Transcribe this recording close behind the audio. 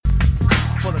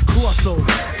crossover.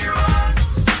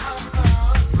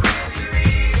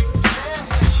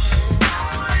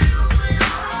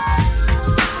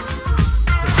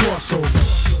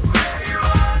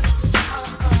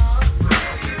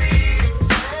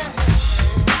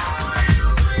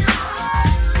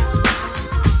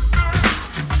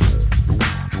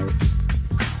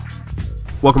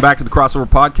 Welcome back to the Crossover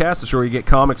Podcast, the show where you get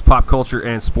comics, pop culture,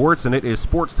 and sports, and it is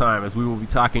sports time as we will be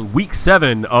talking Week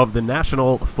 7 of the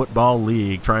National Football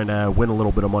League, trying to win a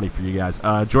little bit of money for you guys.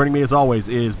 Joining me as always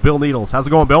is Bill Needles. How's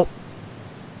it going, Bill?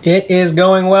 It is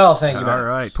going well, thank you, man. All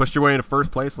right. Pushed your way into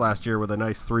first place last year with a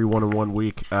nice 3-1-1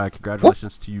 week.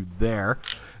 Congratulations to you there.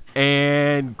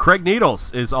 And Craig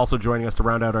Needles is also joining us to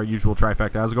round out our usual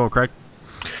trifecta. How's it going, Craig?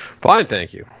 Fine,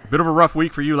 thank you. Bit of a rough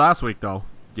week for you last week, though,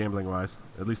 gambling-wise.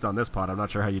 At least on this pod. I'm not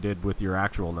sure how you did with your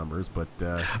actual numbers, but...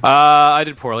 I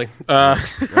did poorly. I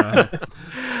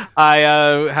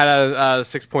had a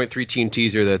 6.3 team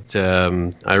teaser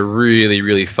that I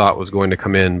really thought was going to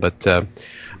come in, but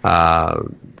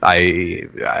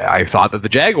I thought that the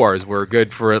Jaguars were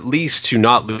good for at least to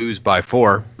not lose by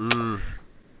 4.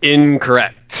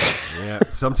 Incorrect. Yeah,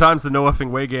 sometimes the no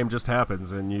effing way game just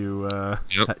happens, and you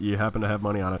happen to have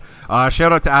money on it.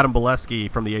 Shout out to Adam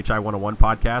Bolesky from the HI 101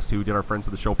 podcast, who did our Friends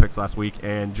of the Show picks last week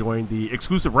and joined the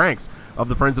exclusive ranks of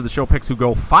the Friends of the Show picks, who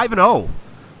go 5-0.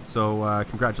 So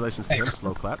congratulations to him.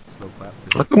 Slow clap.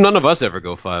 How come none of us ever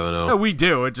go 5-0? No, we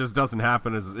do. It just doesn't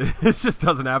happen as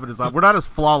we're not as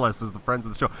flawless as the Friends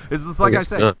of the Show. It's just like I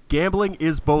said, gambling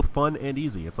is both fun and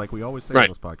easy. It's like we always say on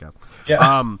this podcast.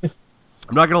 Yeah.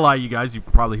 I'm not going to lie, you guys. You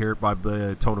can probably hear it by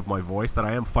the tone of my voice that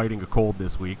I am fighting a cold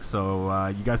this week. So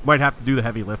you guys might have to do the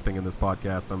heavy lifting in this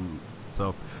podcast.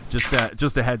 So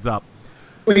just a heads up.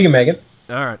 We can make it.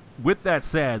 All right. With that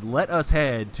said, let us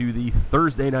head to the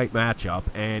Thursday night matchup,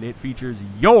 and it features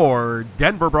your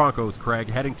Denver Broncos, Craig,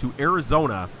 heading to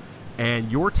Arizona,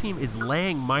 and your team is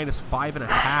laying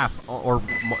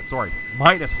 -5.5,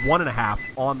 minus 1.5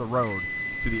 on the road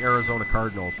to the Arizona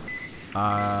Cardinals.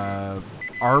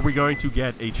 Are we going to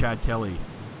get a Chad Kelly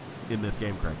in this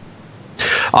game, Craig?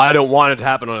 I don't want it to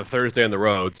happen on a Thursday on the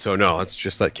road, so no, let's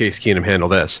just let Case Keenum handle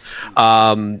this.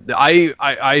 I'm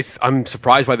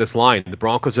surprised by this line. The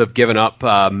Broncos have given up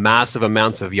massive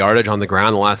amounts of yardage on the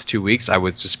ground the last 2 weeks. I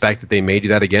would suspect that they may do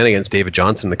that again against David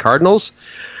Johnson and the Cardinals.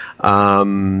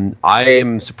 I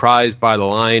am surprised by the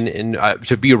line, and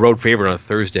to be a road favorite on a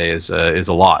Thursday is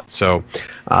a lot. So,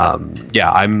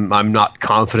 I'm not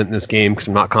confident in this game because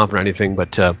I'm not confident in anything.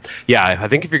 But I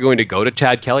think if you're going to go to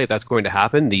Chad Kelly, if that's going to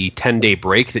happen, the 10-day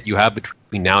break that you have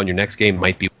between now and your next game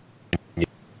might be when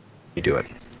you do it.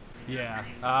 Yeah,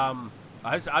 I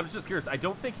was just curious. I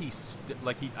don't think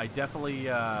I definitely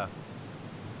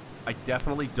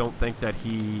don't think that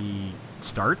he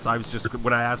starts. I was just,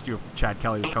 when I asked you if Chad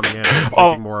Kelly was coming in, I was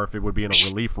thinking more if it would be in a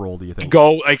relief role. Do you think?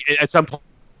 Go at some point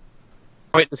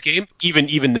in this game,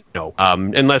 even no,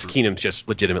 unless Keenum's just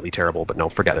legitimately terrible. But no,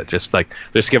 forget it. Just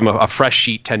give him a fresh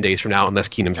sheet 10 days from now, unless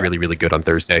Keenum's really good on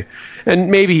Thursday, and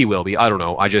maybe he will be. I don't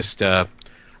know. I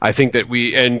think that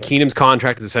Keenum's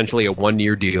contract is essentially a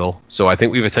 1-year deal, so I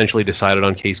think we've essentially decided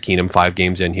on Case Keenum 5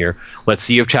 games in here. Let's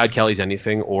see if Chad Kelly's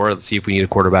anything, or let's see if we need a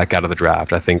quarterback out of the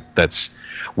draft. I think that's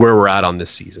where we're at on this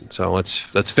season. So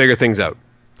let's figure things out.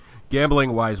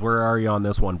 Gambling wise, where are you on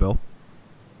this one, Bill?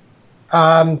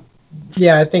 I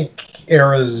think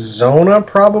Arizona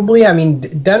probably. I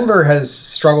mean, Denver has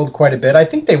struggled quite a bit. I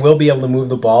think they will be able to move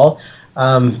the ball,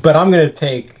 but I'm going to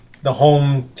take the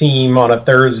home team on a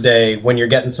Thursday when you're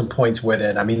getting some points with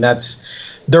it. I mean,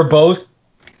 they're both,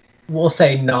 we'll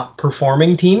say, not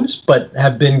performing teams, but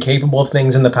have been capable of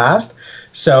things in the past.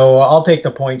 So I'll take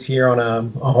the points here on a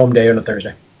home day on a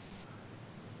Thursday.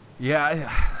 Yeah,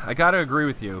 I got to agree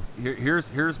with you.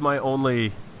 Here's my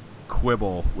only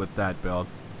quibble with that, Bill,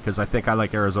 because I think I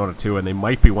like Arizona too, and they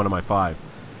might be one of my 5.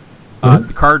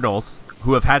 The Cardinals,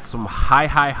 who have had some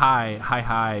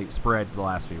high spreads the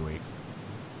last few weeks,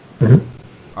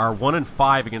 are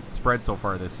 1-5 against the spread so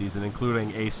far this season,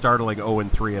 including a startling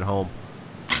 0-3 at home.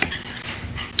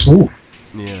 Ooh.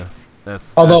 Yeah,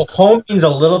 although home means a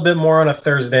little bit more on a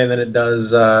Thursday than it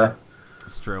does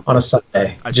it's true. On a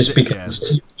Sunday,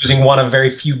 because you're using one of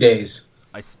very few days.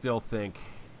 I still think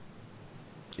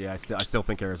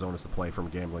Arizona's the play from a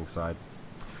gambling side.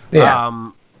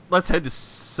 Yeah. Let's head to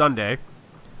Sunday.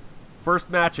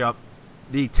 First matchup.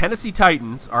 The Tennessee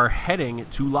Titans are heading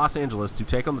to Los Angeles to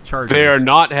take on the Chargers. They are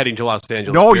not heading to Los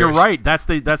Angeles. No, you're right. That's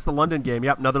the London game.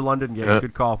 Yep, another London game.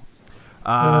 Good call.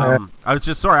 I was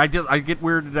just sorry. I get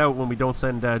weirded out when we don't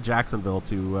send Jacksonville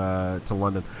to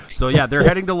London. So yeah, they're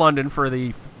heading to London for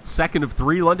the second of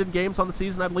 3 London games on the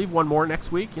season, I believe. One more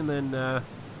next week, and then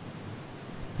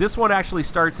This one actually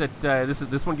starts at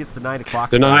this one gets the 9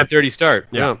 o'clock. The 9:30 start.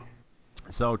 Yeah.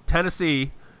 So Tennessee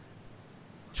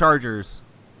Chargers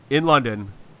in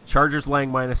London. Chargers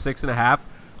laying -6.5.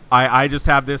 I just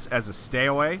have this as a stay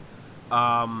away.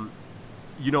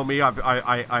 You know me,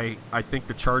 I think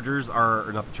the Chargers are,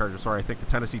 or not the Chargers, sorry, I think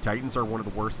the Tennessee Titans are one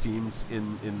of the worst teams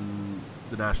in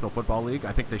the National Football League.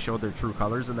 I think they showed their true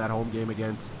colors in that home game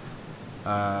against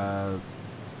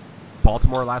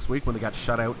Baltimore last week when they got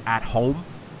shut out at home.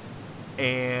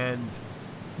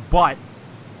 But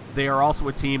they are also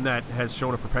a team that has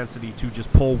shown a propensity to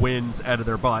just pull wins out of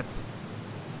their butts.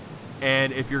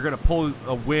 And if you're going to pull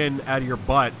a win out of your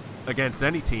butt against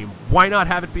any team, why not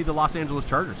have it be the Los Angeles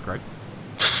Chargers, Craig?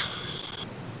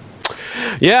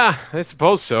 Yeah, I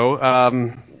suppose so. I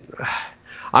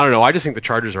don't know. I just think the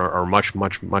Chargers are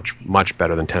much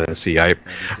better than Tennessee.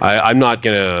 I'm not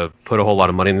gonna put a whole lot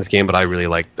of money in this game, but I really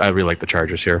like the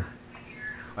Chargers here.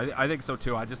 I think so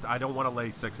too. I don't want to lay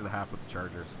 6.5 with the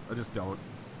Chargers. I just don't.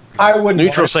 I wouldn't.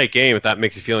 Neutral site game, if that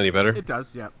makes you feel any better. It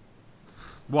does, yeah.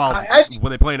 Well,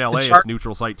 when they play in LA, it's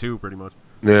neutral site too, pretty much.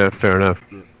 Yeah, fair enough.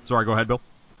 Sorry, go ahead, Bill.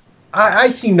 I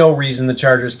see no reason the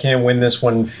Chargers can't win this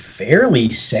one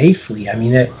fairly safely. I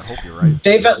mean, I hope you're right.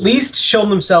 They've at least shown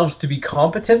themselves to be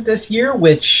competent this year,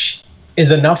 which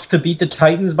is enough to beat the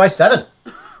Titans by 7,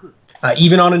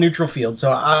 even on a neutral field.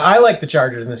 So I like the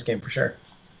Chargers in this game for sure.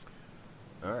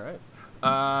 All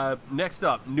right. Next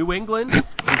up, New England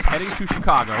is heading to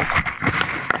Chicago.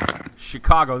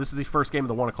 Chicago, this is the first game of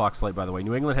the 1 o'clock slate, by the way.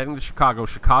 New England heading to Chicago.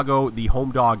 Chicago, the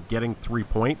home dog, getting 3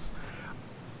 points.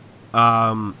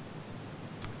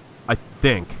 I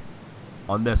think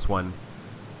on this one,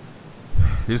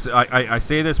 I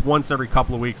say this once every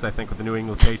couple of weeks, I think, with the New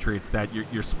England Patriots, that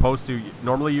you're supposed to,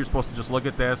 normally you're supposed to just look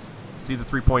at this, see the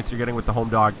 3 points you're getting with the home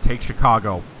dog, take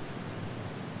Chicago.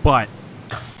 But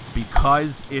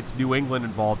because it's New England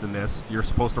involved in this, you're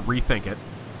supposed to rethink it.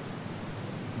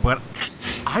 But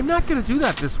I'm not going to do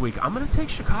that this week. I'm going to take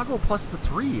Chicago plus the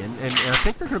 3, and I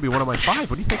think they're going to be one of my 5.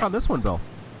 What do you think on this one, Bill?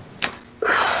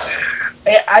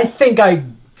 I think I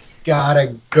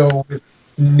gotta go with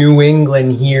New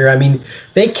England here. I mean,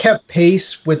 they kept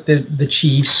pace with the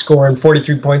Chiefs scoring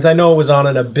 43 points. I know it was on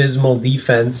an abysmal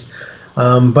defense,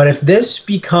 but if this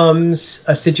becomes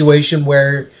a situation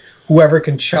where whoever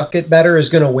can chuck it better is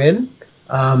going to win,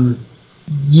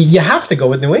 you have to go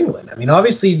with New England. I mean,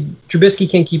 obviously, Trubisky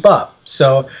can't keep up,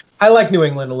 so I like New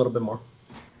England a little bit more.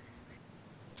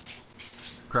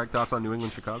 Craig, thoughts on New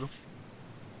England, Chicago?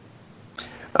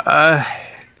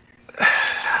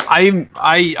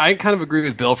 I kind of agree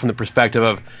with Bill from the perspective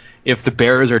of if the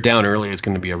Bears are down early, it's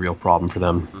going to be a real problem for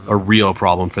them. A real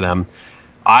problem for them.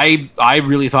 I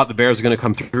really thought the Bears were going to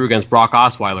come through against Brock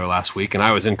Osweiler last week, and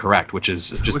I was incorrect, which is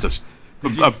just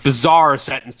a bizarre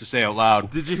sentence to say out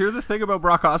loud. Did you hear the thing about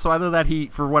Brock Osweiler that he,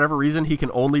 for whatever reason, he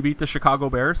can only beat the Chicago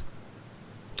Bears?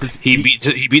 He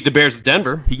beat the Bears with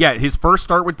Denver. His first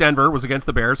start with Denver was against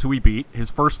the Bears, who he beat. His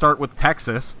first start with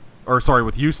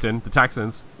with Houston, the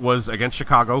Texans, was against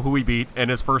Chicago, who he beat, and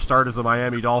his first start as a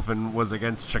Miami Dolphin was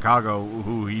against Chicago,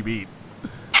 who he beat.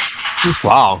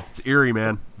 Wow. It's eerie,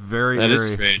 man. Very that eerie.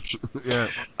 Is strange.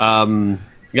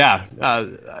 Yeah.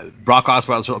 Brock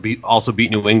Osweiler also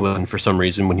beat New England for some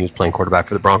reason when he was playing quarterback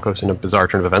for the Broncos in a bizarre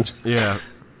turn of events. Yeah.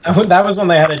 That was when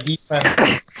they had a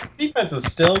defense. Defense is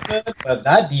still good, but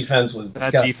that defense was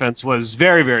disgusting. That defense was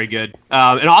very, very good.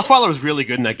 And Osweiler was really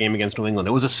good in that game against New England.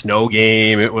 It was a snow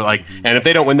game. It was and if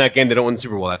they don't win that game, they don't win the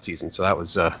Super Bowl that season. So that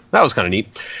was kind of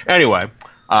neat. Anyway,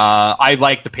 I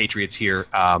like the Patriots here.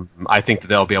 I think that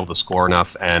they'll be able to score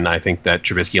enough, and I think that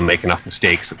Trubisky will make enough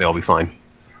mistakes that they'll be fine.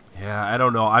 Yeah, I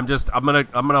don't know. I'm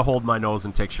gonna hold my nose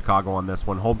and take Chicago on this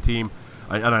one. Home team.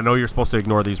 And I know you're supposed to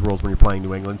ignore these rules when you're playing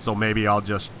New England, so maybe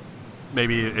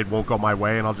it won't go my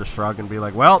way, and I'll just shrug and be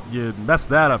like, well, you messed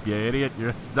that up, you idiot.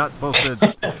 You're not supposed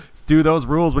to do those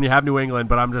rules when you have New England,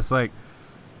 but I'm just like,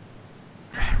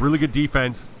 really good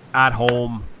defense at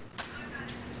home,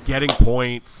 getting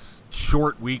points,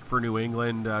 short week for New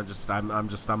England. I'm going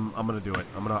to do it.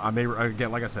 I may,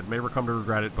 again, like I said, may come to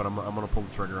regret it, but I'm going to pull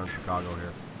the trigger on Chicago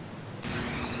here.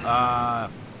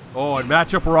 And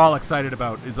matchup we're all excited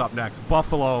about is up next.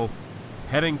 Buffalo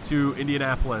heading to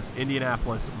Indianapolis.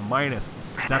 Indianapolis minus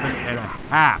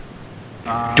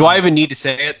 7.5. Do I even need to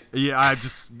say it? Yeah,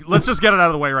 let's just get it out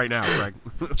of the way right now, Greg.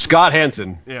 Scott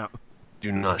Henson. Yeah.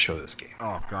 Do not show this game.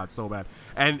 Oh, God, so bad.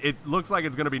 And it looks like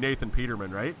it's going to be Nathan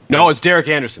Peterman, right? No, it's Derek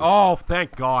Anderson. Oh,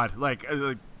 thank God.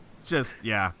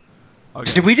 Yeah.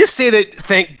 Okay. Did we just say that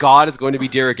thank God it's going to be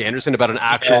Derek Anderson about an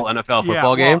actual NFL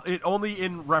football game? It only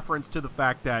in reference to the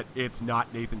fact that it's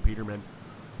not Nathan Peterman,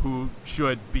 who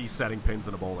should be setting pins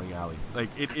in a bowling alley. Like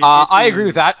I agree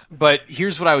with that, but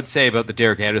here's what I would say about the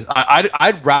Derek Anderson.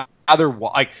 I'd rather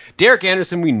like Derek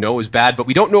Anderson. We know is bad, but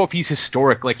we don't know if he's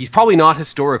historic. Like he's probably not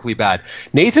historically bad.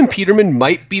 Nathan Peterman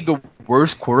might be the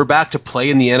worst quarterback to play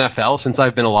in the NFL since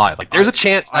I've been alive. Like there's a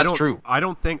chance that's true. I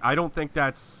don't think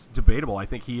that's debatable. I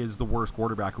think he is the worst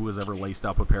quarterback who has ever laced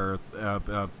up a pair of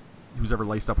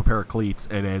cleats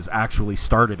and has actually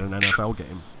started an NFL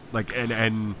game. Like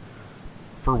and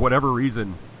for whatever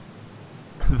reason,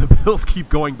 the Bills keep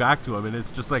going back to him, and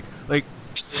it's just like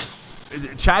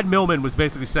Chad Millman was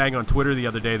basically saying on Twitter the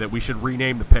other day that we should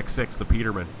rename the pick six the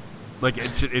Peterman. Like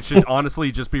it should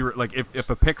honestly just be like if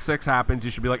a pick six happens,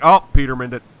 you should be like, oh,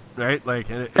 Peterman did, right? Like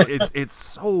it's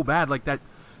so bad. Like that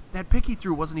pick he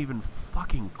threw wasn't even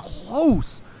fucking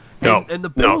close. And the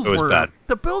Bills it was bad.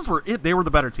 The Bills were they were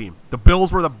the better team. The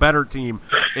Bills were the better team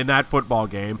in that football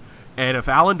game. And if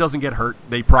Allen doesn't get hurt,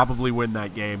 they probably win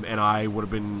that game. And I would have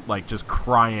been like just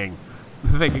crying,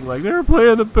 thinking like they're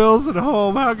playing the Bills at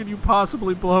home. How can you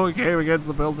possibly blow a game against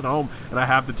the Bills at home? And I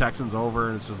have the Texans over,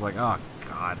 and it's just like, oh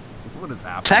God, what is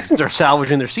happening? Texans are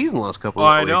salvaging their season the last couple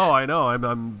of weeks. I know.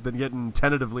 I'm been getting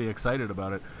tentatively excited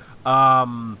about it.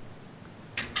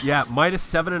 Yeah, minus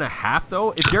 7.5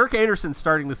 though. If Derek Anderson's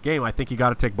starting this game, I think you got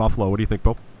to take Buffalo. What do you think,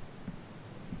 Bo?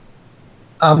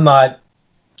 I'm not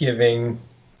giving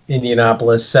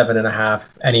Indianapolis 7.5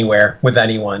 anywhere with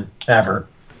anyone ever.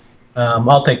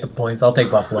 I'll take the points. I'll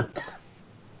take Buffalo.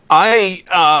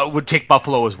 I would take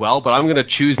Buffalo as well, but I'm going to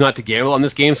choose not to gamble on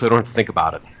this game so I don't have to think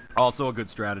about it. Also a good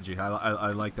strategy.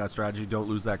 I like that strategy. Don't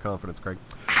lose that confidence, Craig.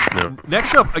 No.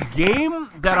 Next up, a game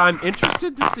that I'm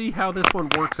interested to see how this one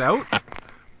works out.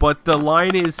 But the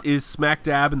line is smack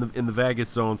dab in the Vegas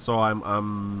zone, so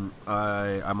I'm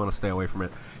gonna stay away from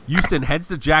it. Houston heads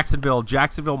to Jacksonville.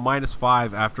 Jacksonville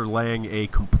 -5 after laying a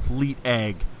complete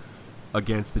egg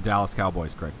against the Dallas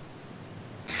Cowboys. Craig.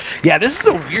 Yeah, this is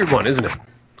a weird one, isn't it?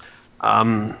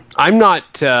 I'm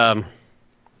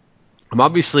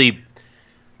obviously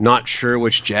not sure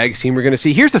which Jags team we're going to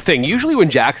see. Here's the thing. Usually when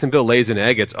Jacksonville lays an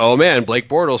egg, it's, oh, man, Blake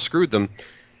Bortles screwed them.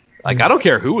 Like, I don't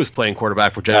care who was playing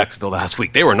quarterback for Jacksonville last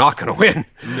week. They were not going to win.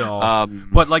 No.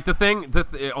 But, like, the thing,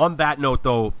 on that note,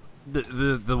 though,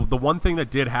 the one thing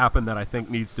that did happen that I think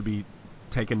needs to be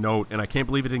taken note, and I can't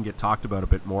believe it didn't get talked about a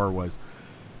bit more, was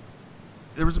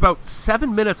there was about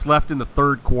 7 minutes left in the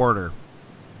third quarter,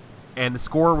 and the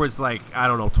score was like, I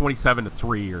don't know,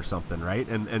 27-3 or something, right?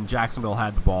 And Jacksonville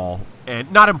had the ball,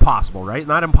 and not impossible, right?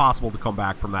 Not impossible to come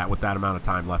back from that with that amount of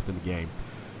time left in the game.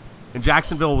 And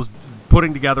Jacksonville was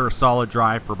putting together a solid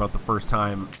drive for about the first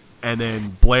time, and then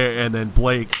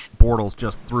Blake Bortles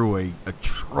just threw a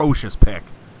atrocious pick,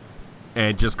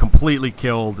 and just completely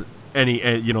killed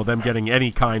them getting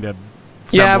any kind of.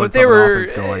 Yeah, but they were.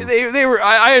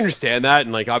 I understand that,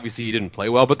 and like obviously he didn't play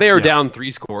well, but they were down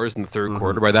 3 scores in the third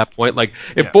quarter by that point. Like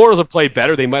if Bortles had played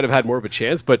better, they might have had more of a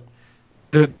chance. But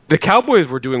the Cowboys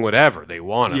were doing whatever they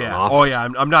wanted. Yeah. On offense. Oh yeah.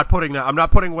 I'm not putting that. I'm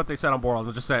not putting what they said on Bortles.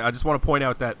 I just want to point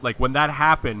out that like when that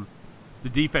happened, the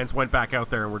defense went back out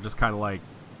there and we're just kind of like,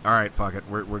 all right, fuck it.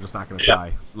 We're just not going to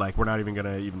try. Like we're not even going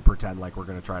to even pretend like we're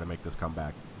going to try to make this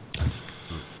comeback.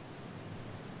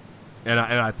 And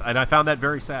I found that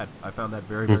very sad. I found that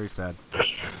very, very sad.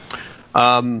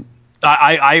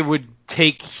 I would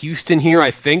take Houston here, I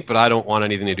think, but I don't want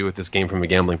anything to do with this game from a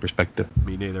gambling perspective.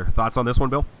 Me neither. Thoughts on this one,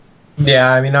 Bill?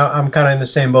 Yeah, I mean, I'm kind of in the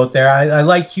same boat there. I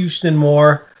like Houston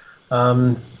more.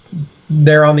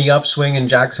 They're on the upswing, in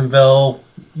Jacksonville,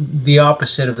 the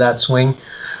opposite of that swing.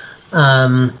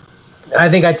 I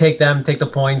think I take the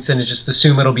points, and just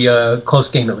assume it'll be a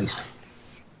close game at least.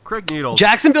 Craig Needles.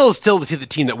 Jacksonville is still the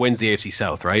team that wins the AFC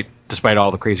South, right? Despite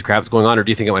all the crazy crap that's going on, or do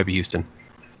you think it might be Houston?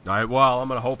 Well, I'm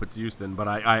going to hope it's Houston, but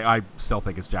I still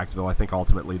think it's Jacksonville. I think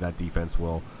ultimately that defense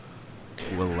will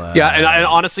and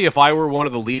honestly, if I were one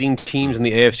of the leading teams in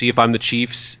the AFC, if I'm the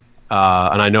Chiefs,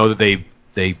 and I know that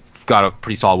they got a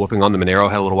pretty solid whooping on them in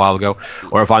Arrowhead a little while ago,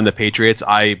 or if I'm the Patriots,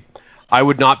 I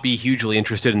would not be hugely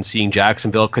interested in seeing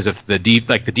Jacksonville, because if the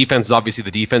defense is obviously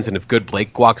the defense, and if good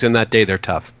Blake walks in that day, they're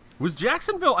tough. Was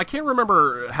Jacksonville? I can't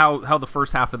remember how the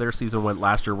first half of their season went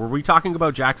last year. Were we talking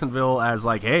about Jacksonville as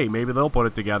like, hey, maybe they'll put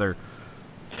it together?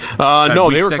 No,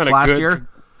 they were kind of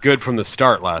good from the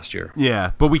start last year.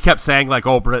 Yeah, but we kept saying like,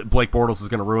 oh, Blake Bortles is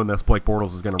going to ruin this. Blake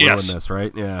Bortles is going to ruin this,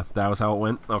 right? Yeah, that was how it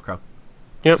went. Okay.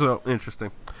 Yep. So interesting.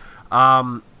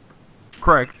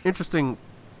 Craig, interesting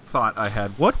thought I had.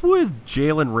 What would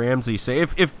Jalen Ramsey say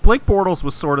if Blake Bortles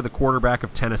was sort of the quarterback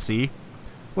of Tennessee?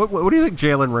 What do you think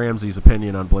Jalen Ramsey's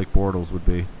opinion on Blake Bortles would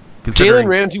be? Jalen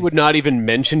Ramsey would not even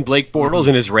mention Blake Bortles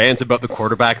in his rants about the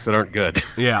quarterbacks that aren't good.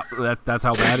 Yeah, that's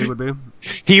how bad he would be.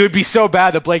 He would be so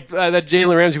bad that that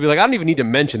Jalen Ramsey would be like, I don't even need to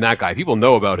mention that guy. People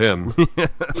know about him.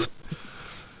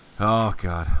 Oh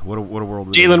God, what a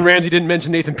world. Jalen Ramsey didn't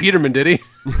mention Nathan Peterman, did he?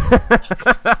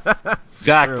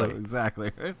 Exactly. True,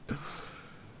 exactly.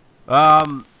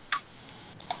 Right?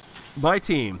 My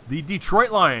team, the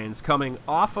Detroit Lions, coming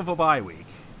off of a bye week,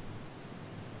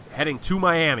 heading to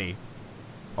Miami,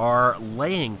 are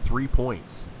laying 3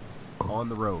 points on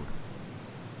the road.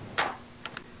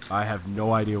 I have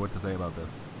no idea what to say about this.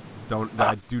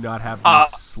 I do not have the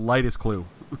slightest clue.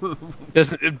 I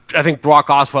think Brock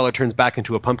Osweiler turns back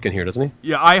into a pumpkin here, doesn't he?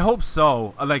 Yeah, I hope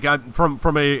so. Like from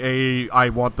I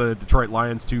want the Detroit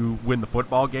Lions to win the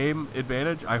football game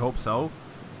advantage. I hope so.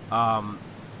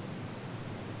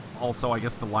 Also, I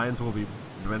guess the Lions will be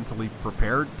mentally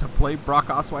prepared to play Brock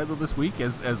Osweiler this week.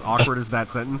 As awkward as that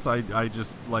sentence I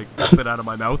just like spit out of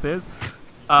my mouth is.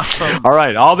 All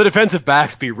right, all the defensive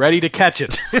backs be ready to catch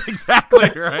it. Exactly,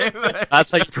 right?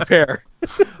 That's how you prepare.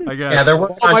 I guess. Yeah, there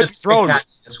was might be thrown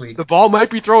this week. The ball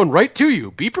might be thrown right to you.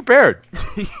 Be prepared.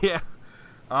 Yeah.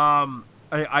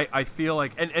 I feel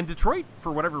like and Detroit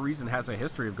for whatever reason has a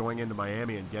history of going into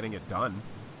Miami and getting it done.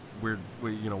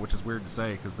 Which is weird to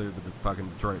say because they're the fucking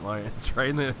Detroit Lions, right?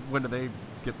 And when do they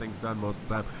get things done most of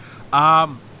the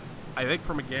time? I think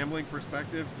from a gambling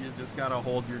perspective, you just got to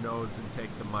hold your nose and take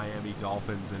the Miami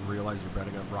Dolphins and realize you're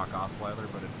betting on Brock Osweiler,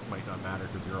 but it might not matter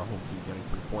because you're a home team getting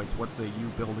 3 points. What say you,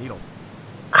 Bill Needles?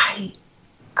 I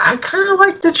kind of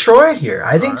like Detroit here.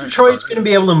 I think Detroit's going to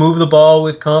be able to move the ball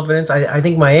with confidence. I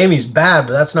think Miami's bad,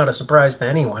 but that's not a surprise to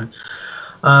anyone.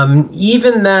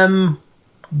 Even them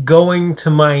going to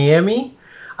Miami,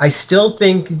 I still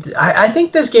think I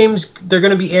think this game's they're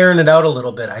going to be airing it out a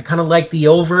little bit. I kind of like the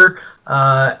over.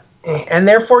 And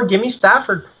therefore, give me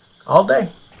Stafford all day.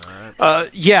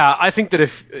 Yeah, I think that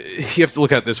if you have to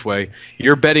look at it this way,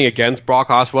 you're betting against Brock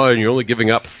Osweiler and you're only giving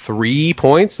up 3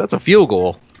 points, that's a field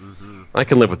goal. Mm-hmm. I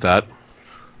can live with that.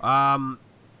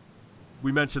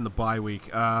 We mentioned the bye week.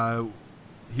 We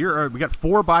got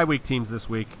 4 bye week teams this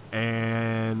week,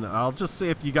 and I'll just say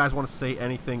if you guys want to say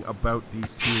anything about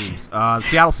these teams.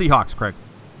 Seattle Seahawks, Craig.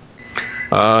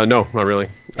 No, not really.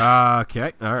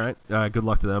 Okay, all right. Good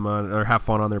luck to them, or have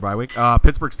fun on their bye week.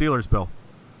 Pittsburgh Steelers, Bill.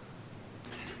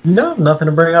 No, nothing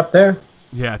to bring up there.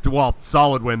 Yeah, well,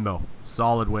 solid win, though.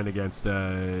 Solid win against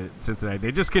Cincinnati.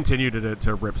 They just continued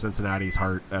to rip Cincinnati's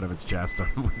heart out of its chest,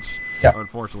 which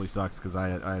unfortunately sucks because I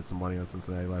had some money on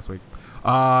Cincinnati last week.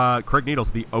 Craig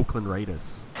Needles, the Oakland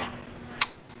Raiders.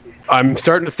 I'm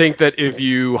starting to think that if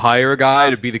you hire a guy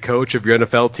to be the coach of your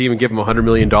NFL team and give him $100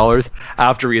 million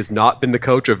after he has not been the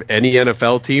coach of any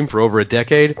NFL team for over a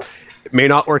decade, it may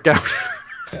not work out.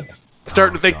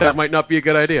 Starting to think that might not be a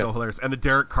good idea. So hilarious. And the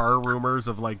Derek Carr rumors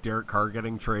of like Derek Carr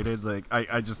getting traded, like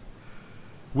I just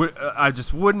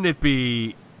wouldn't it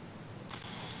be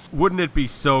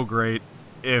so great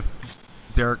if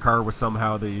Derek Carr was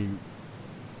somehow the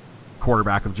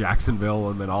quarterback of Jacksonville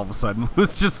and then all of a sudden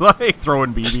was just like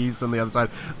throwing BBs on the other side.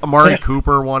 Amari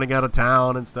Cooper wanting out of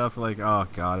town and stuff. Like, oh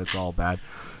God, it's all bad.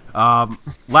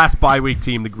 Last bye week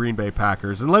team, the Green Bay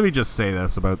Packers. And let me just say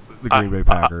this about the Green Bay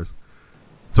Packers.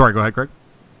 Sorry, go ahead, Craig.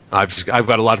 I've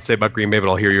got a lot to say about Green Bay, but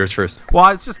I'll hear yours first. Well,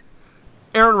 it's just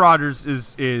Aaron Rodgers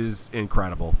is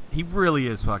incredible. He really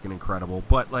is fucking incredible.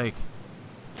 But like,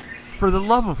 for the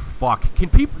love of fuck,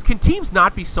 can teams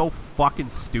not be so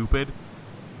fucking stupid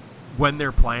when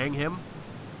they're playing him?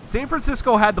 San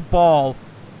Francisco had the ball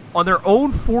on their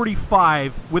own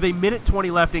 45 with a minute 20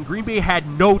 left, and Green Bay had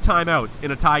no timeouts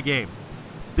in a tie game.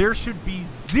 There should be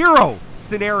 0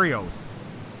 scenarios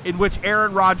in which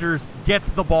Aaron Rodgers gets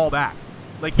the ball back.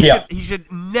 Like he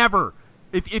should never.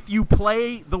 If you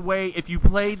play the way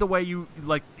you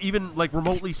like, even like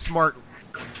remotely smart,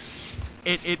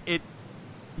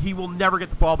 he will never get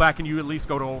the ball back, and you at least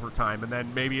go to overtime, and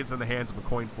then maybe it's in the hands of a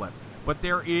coin flip. But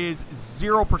there is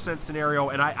 0% scenario,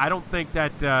 and I don't think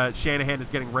that Shanahan is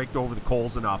getting raked over the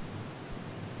coals enough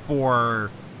for,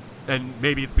 and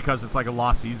maybe it's because it's like a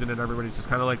lost season and everybody's just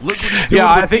kind of like, look what he's doing.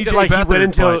 Yeah, with I think CJ that like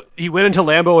Beathard, he went into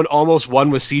Lambeau and almost won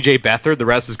with CJ Beathard. The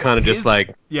rest is kind of just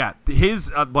like his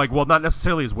not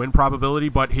necessarily his win probability,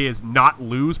 but his not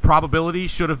lose probability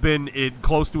should have been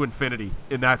close to infinity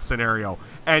in that scenario.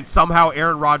 And somehow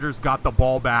Aaron Rodgers got the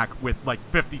ball back with like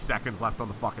 50 seconds left on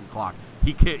the fucking clock.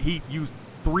 He used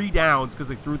 3 downs because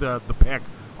they threw the pick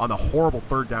on the horrible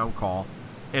 3rd down call,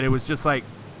 and it was just like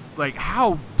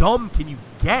how dumb can you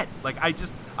get? Like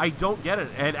I don't get it.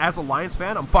 And as a Lions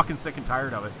fan, I'm fucking sick and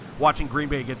tired of it. Watching Green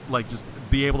Bay get just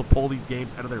be able to pull these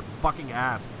games out of their fucking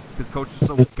ass because coach is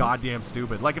so goddamn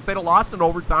stupid. Like, if they'd have lost in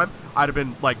overtime, I'd have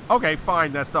been like, okay,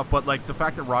 fine, that stuff. But, like, the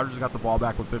fact that Rogers got the ball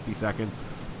back with 50 seconds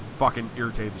fucking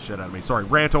irritated the shit out of me. Sorry,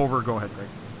 rant over. Go ahead, Greg.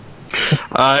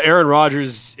 Aaron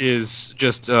Rodgers is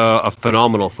just a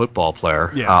phenomenal football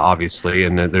player, obviously,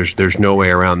 and there's no way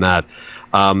around that.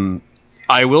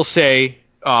 I will say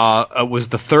it was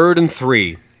the 3rd and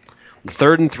 3.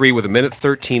 3rd and 3 with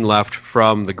 1:13 left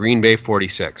from the Green Bay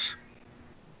 46.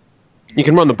 You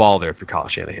can run the ball there if you're Kyle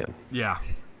Shanahan. Yeah.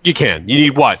 You can. You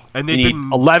need what? And you need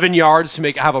 11 yards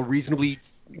to have a reasonably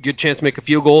good chance to make a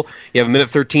field goal. You have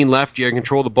 1:13 left. You can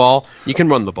control the ball. You can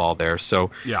run the ball there.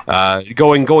 So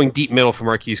going deep middle for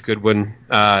Marquise Goodwin,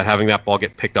 having that ball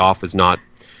get picked off is not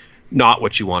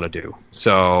what you want to do.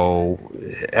 So,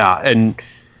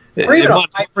 or even a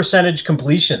high percentage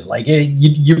completion. Like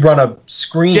you run a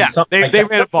screen. Yeah, something they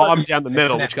ran a bomb down the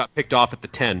middle, which got picked off at the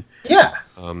 10. Yeah.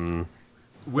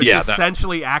 Which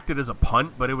essentially acted as a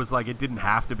punt, but it was like it didn't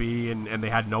have to be, and they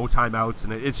had no timeouts,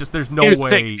 and it's just there's no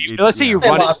way. Let's say you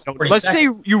run it. Let's say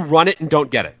you run it and don't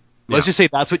get it. Let's just say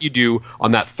that's what you do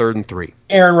on that 3rd and 3.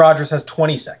 Aaron Rodgers has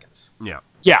 20 seconds. Yeah.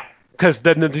 Yeah, because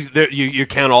then you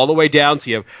count all the way down, so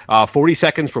you have 40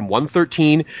 seconds from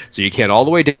 1:13, so you count all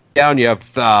the way down. You have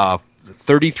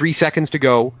 33 seconds to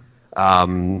go,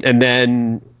 and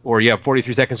then you have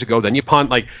 43 seconds to go. Then you punt.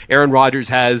 Like Aaron Rodgers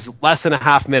has less than a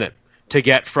half minute to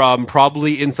get from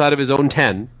probably inside of his own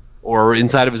 10 or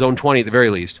inside of his own 20 at the very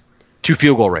least to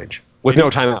field goal range with no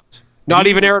timeouts. Not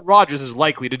even Aaron Rodgers is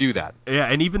likely to do that. Yeah,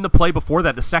 and even the play before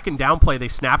that, the second down play, they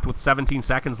snapped with 17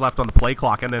 seconds left on the play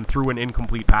clock and then threw an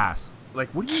incomplete pass. Like,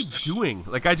 what are you doing?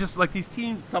 Like, these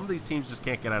teams, some of these teams just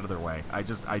can't get out of their way.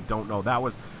 I don't know.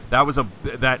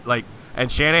 And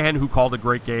Shanahan, who called a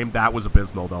great game, that was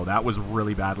abysmal, though. That was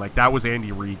really bad. Like, that was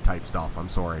Andy Reid type stuff. I'm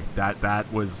sorry. That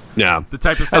was the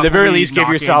type of stuff. At the very least, give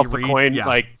yourself the coin.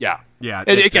 Yeah.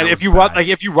 And again, if you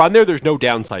run there, there's no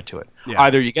downside to it. Yeah.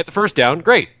 Either you get the first down,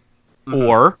 great,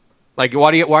 or like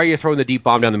why are you throwing the deep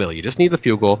bomb down the middle? You just need the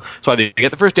field goal. So either you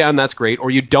get the first down, that's great, or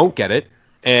you don't get it,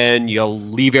 and you'll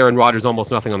leave Aaron Rodgers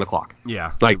almost nothing on the clock.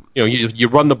 Yeah. Like, you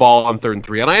run the ball on 3rd and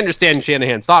 3. And I understand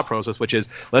Shanahan's thought process, which is,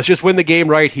 let's just win the game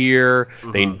right here.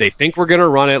 They think we're going to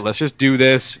run it. Let's just do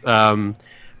this. But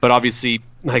obviously,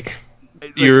 like,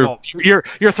 you're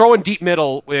throwing deep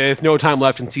middle with no time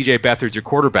left, and CJ Beathard's your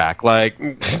quarterback. Like,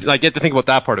 I get to think about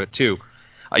that part of it too.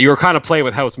 You were kind of playing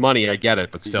with house money. I get it,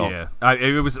 but still. Yeah.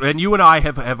 It was, and you and I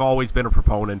have always been a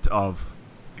proponent of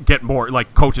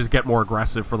coaches get more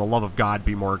aggressive. For the love of God,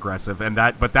 be more aggressive.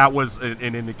 But that was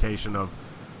an indication of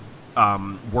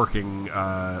working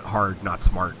hard, not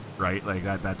smart, right? Like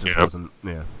that just wasn't.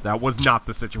 Yeah, that was not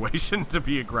the situation to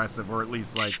be aggressive, or at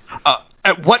least like.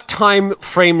 At what time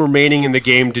frame remaining in the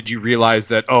game did you realize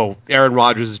that Aaron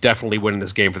Rodgers is definitely winning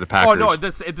this game for the Packers? Oh no,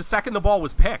 the second the ball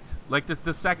was picked, like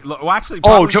the second. Well, actually,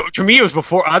 to me it was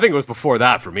before. I think it was before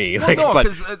that for me. Well,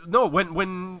 because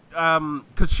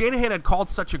Shanahan had called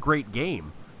such a great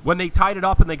game when they tied it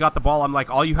up and they got the ball. I'm like,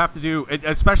 all you have to do,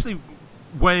 especially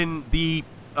when the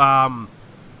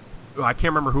I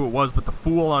can't remember who it was, but the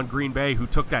fool on Green Bay who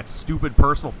took that stupid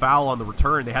personal foul on the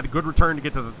return. They had a good return to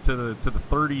get to the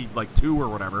 32 or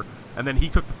whatever, and then he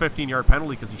took the 15-yard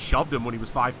penalty because he shoved him when he was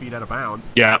 5 feet out of bounds.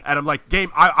 Yeah. And I'm like,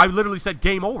 I literally said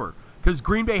game over because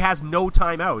Green Bay has no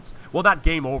timeouts. Well, not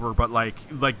game over, but when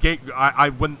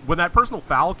that personal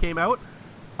foul came out,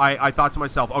 I thought to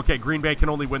myself, okay, Green Bay can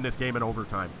only win this game in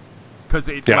overtime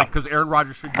because Aaron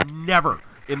Rodgers should never.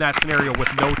 In that scenario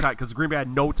with no time, because Green Bay had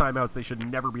no timeouts, they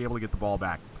should never be able to get the ball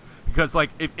back. Because like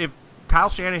if Kyle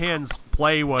Shanahan's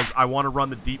play was I want to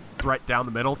run the deep threat down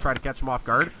the middle, try to catch him off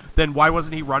guard, then why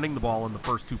wasn't he running the ball in the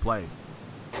first 2 plays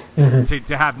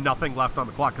to have nothing left on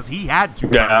the clock? Because he had 2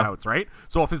 timeouts, right?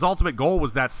 So if his ultimate goal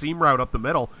was that seam route up the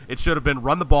middle, it should have been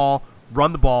run the ball.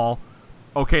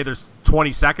 Okay, there's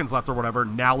 20 seconds left or whatever.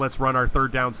 Now let's run our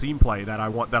 3rd down seam play that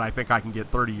I think I can get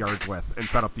 30 yards with and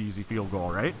set up the easy field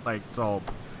goal, right? Like, so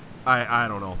I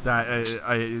don't know.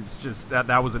 It's just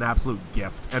that was an absolute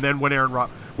gift. And then when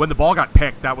the ball got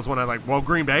picked, that was when I like, well,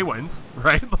 Green Bay wins,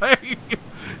 right? Like,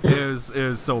 it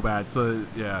was so bad. So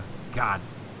yeah, God,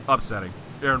 upsetting.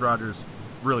 Aaron Rodgers,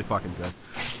 really fucking good.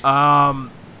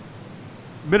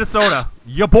 Minnesota,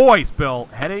 your boys, Bill,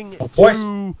 heading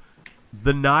to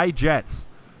the Nye Jets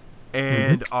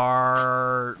and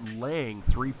are laying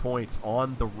 3 points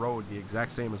on the road, the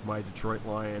exact same as my Detroit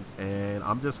Lions. And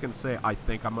I'm just going to say I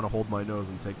think I'm going to hold my nose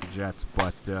and take the Jets,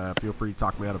 but feel free to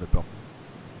talk me out of it, Bill.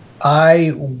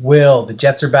 I will. The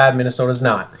Jets are bad. Minnesota's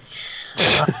not.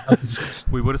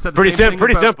 We would have said the pretty same thing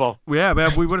pretty simple. Yeah,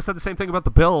 man, we would have said the same thing about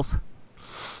the Bills.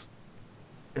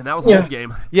 And that was a home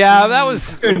game. Yeah, that was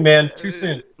Too soon, man. Too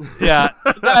soon. Yeah,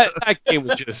 that game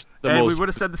was just the and most. we would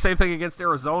have said the same thing against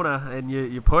Arizona, and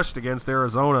you pushed against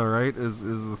Arizona, right? Is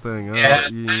the thing? Yeah,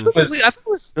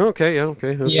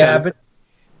 Okay. Yeah, but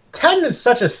 10 is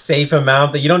such a safe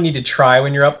amount that you don't need to try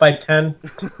when you're up by 10.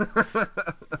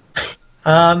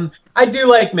 I do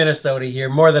like Minnesota here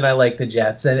more than I like the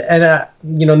Jets, and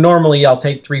normally I'll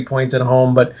take 3 points at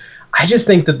home, but I just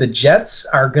think that the Jets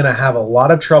are going to have a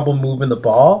lot of trouble moving the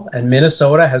ball, and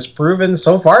Minnesota has proven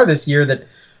so far this year that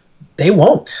they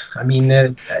won't. I mean,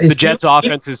 the Jets'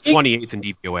 offense is 28th in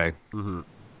DPOA. Mm-hmm.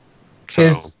 So.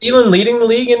 Is Thielen leading the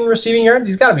league in receiving yards?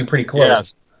 He's got to be pretty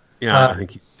close. Yeah, I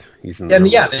think he's in the And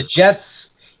the Jets,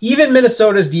 even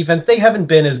Minnesota's defense, they haven't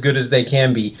been as good as they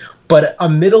can be, but a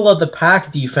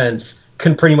middle-of-the-pack defense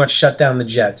can pretty much shut down the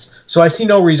Jets. So I see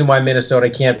no reason why Minnesota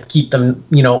can't keep them,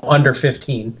 under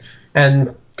 15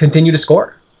 and continue to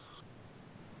score.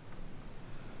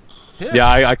 Yeah,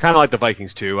 I kind of like the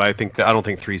Vikings too. I don't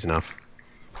think 3's enough.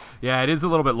 Yeah, it is a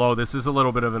little bit low. This is a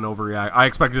little bit of an overreact. I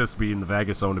expected this to be in the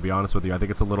Vegas zone, to be honest with you. I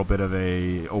think it's a little bit of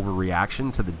a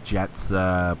overreaction to the Jets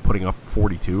putting up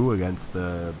 42 against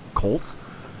the Colts.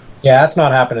 Yeah, that's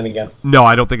not happening again. No,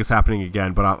 I don't think it's happening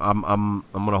again. But I'm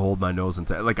gonna hold my nose and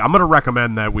I'm gonna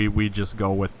recommend that we just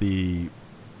go with the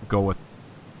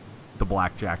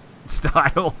blackjack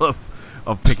style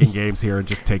of picking games here and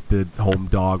just take the home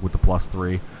dog with the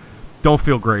 +3. Don't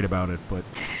feel great about it, but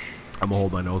I'm gonna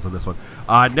hold my nose on this one.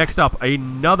 Next up,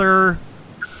 another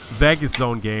Vegas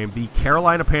zone game. The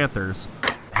Carolina Panthers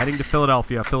heading to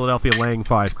Philadelphia. Philadelphia laying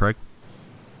 5. Craig.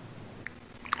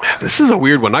 This is a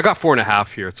weird one. I got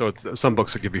 4.5 here, so some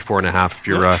books will give you 4.5 if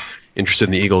you're interested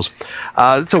in the Eagles.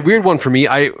 It's a weird one for me.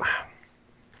 I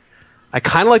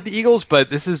kind of like the Eagles, but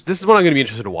this is one I'm going to be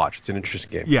interested to watch. It's an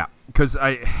interesting game. Yeah, because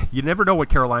you never know what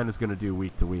Carolina's going to do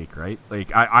week to week, right?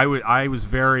 Like I was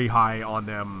very high on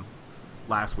them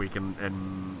last week,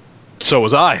 and so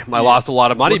was I. I lost a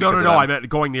lot of money. Well, no. I meant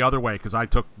going the other way because I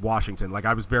took Washington. Like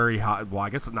I was very high. Well, I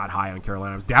guess not high on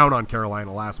Carolina. I was down on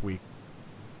Carolina last week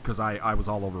because I was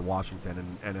all over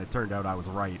Washington, and it turned out I was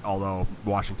right. Although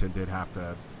Washington did have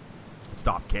to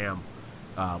stop Cam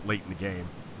late in the game.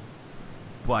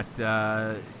 But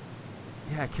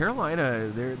Carolina,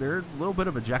 they're a little bit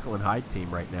of a Jekyll and Hyde team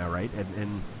right now, right?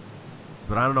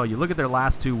 But I don't know. You look at their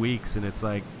last 2 weeks, and it's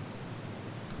like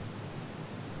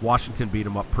Washington beat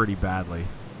them up pretty badly.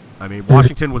 I mean,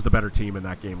 Washington was the better team in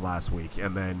that game last week,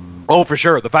 and then for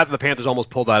sure, the fact that the Panthers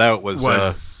almost pulled that out was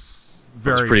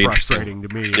very frustrating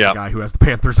to me as a guy who has the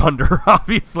Panthers under.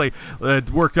 Obviously, it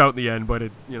worked out in the end, but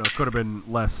it could have been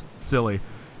less silly.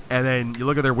 And then you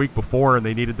look at their week before, and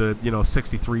they needed the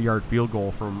 63-yard field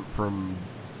goal from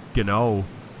Gano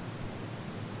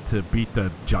to beat the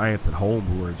Giants at home,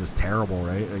 who are just terrible,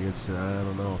 right? Like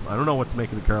I don't know what to make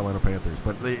of the Carolina Panthers,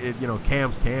 but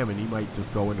Cam's Cam, and he might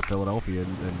just go into Philadelphia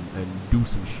and do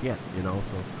some shit, So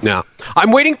yeah,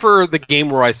 I'm waiting for the game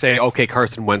where I say, okay,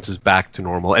 Carson Wentz is back to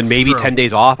normal, and maybe 10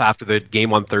 days off after the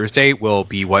game on Thursday will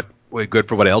be good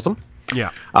for what ails him.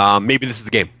 Yeah, maybe this is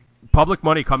the game. Public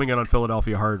money coming in on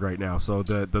Philadelphia hard right now, so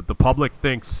the public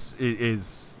thinks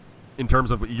is. In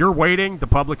terms of you're waiting, the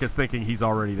public is thinking he's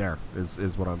already there,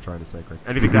 is what I'm trying to say, Craig.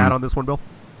 Anything to add on this one, Bill?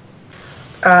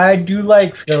 I do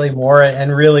like Philly more,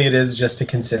 and really it is just a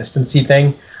consistency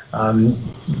thing.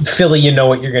 Philly, you know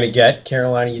what you're going to get.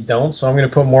 Carolina, you don't, so I'm going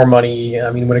to put more money. I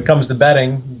mean, when it comes to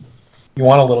betting, you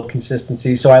want a little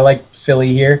consistency, so I like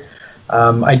Philly here.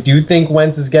 I do think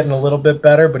Wentz is getting a little bit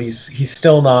better, but he's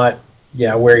still not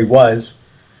where he was.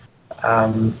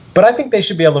 But I think they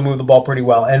should be able to move the ball pretty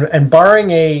well. And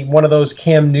barring one of those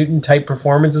Cam Newton type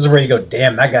performances where you go,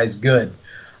 damn, that guy's good,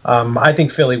 I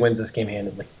think Philly wins this game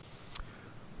handedly.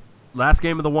 Last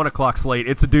game of the 1 o'clock slate.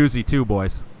 It's a doozy too,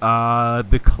 boys.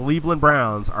 The Cleveland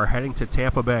Browns are heading to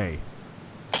Tampa Bay.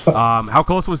 How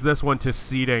close was this one to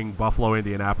seeding Buffalo,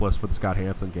 Indianapolis for the Scott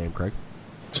Hansen game, Craig?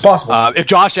 It's possible. If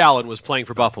Josh Allen was playing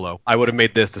for Buffalo, I would have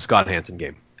made this the Scott Hansen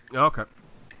game. Okay.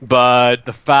 But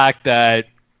the fact that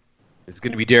it's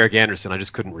going to be Derek Anderson, I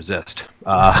just couldn't resist.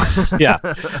 Yeah,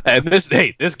 and this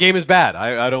game is bad.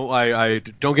 I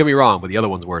don't get me wrong, but the other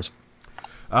one's worse.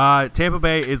 Tampa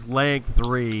Bay is laying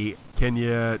 3. Can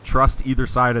you trust either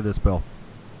side of this, Bill?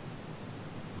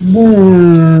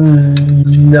 No,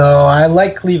 I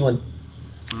like Cleveland.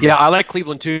 Yeah, I like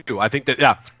Cleveland too. I think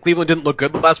that Cleveland didn't look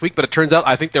good last week, but it turns out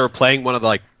I think they were playing one of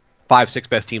the 5-6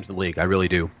 best teams in the league. I really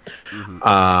do.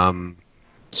 Mm-hmm.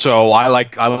 So I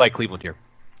like Cleveland here.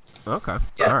 Okay.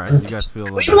 Yeah. All right. You guys feel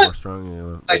a little bit more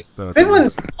strong.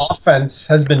 Cleveland's offense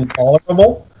has been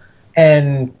tolerable,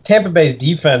 and Tampa Bay's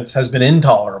defense has been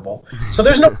intolerable. So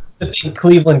there's no think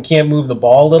Cleveland can't move the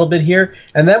ball a little bit here.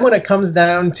 And then when it comes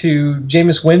down to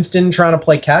Jameis Winston trying to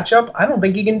play catch up, I don't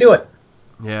think he can do it.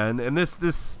 Yeah, and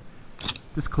this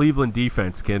Cleveland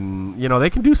defense can, they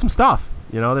can do some stuff.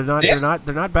 They're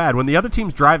not bad. When the other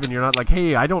team's driving, you're not like,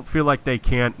 hey, I don't feel like they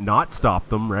can't not stop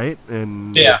them, right?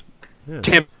 And yeah.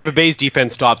 Tampa Bay's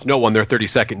defense stops no one. They're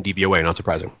 32nd in DVOA. Not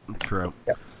surprising. True.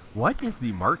 Yeah. What is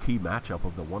the marquee matchup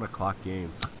of the 1 o'clock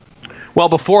games? Well,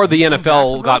 before the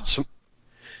NFL got some,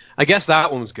 I guess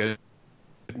that one was good.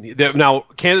 Now,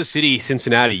 Kansas City,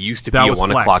 Cincinnati used to be a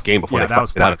 1 o'clock game before they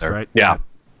flexed it out of there. Right? Yeah.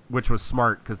 Which was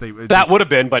smart because that would have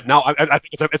been, but now I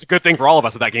think it's a good thing for all of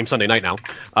us that that game Sunday night now.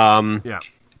 Yeah.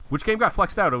 Which game got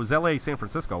flexed out? It was L.A. San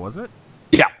Francisco, wasn't it?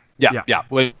 Yeah.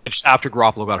 Which after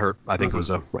Garoppolo got hurt, I think it was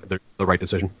the right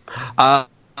decision.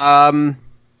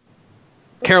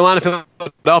 Carolina,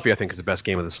 Philadelphia, I think is the best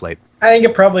game of the slate. I think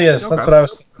it probably is. Okay. That's what I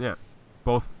was thinking. Yeah,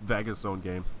 both Vegas zone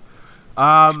games.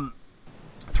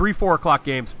 3 4 o'clock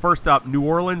games. First up, New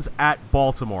Orleans at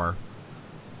Baltimore.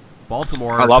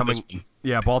 I love this.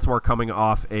 Yeah, Baltimore coming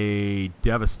off a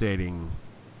devastating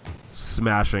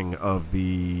smashing of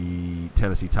the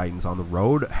Tennessee Titans on the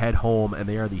road. Head home, and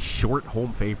they are the short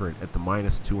home favorite at the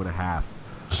 -2.5.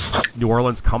 New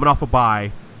Orleans coming off a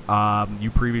bye. You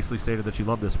previously stated that you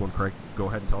love this one, Craig. Go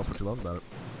ahead and tell us what you love about it.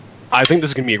 I think this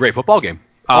is going to be a great football game.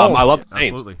 I love the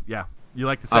Saints. Absolutely, yeah. You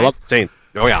like the Saints? I love the Saints.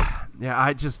 Oh, yeah.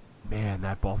 Yeah,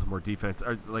 that Baltimore defense,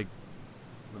 let me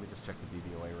just check the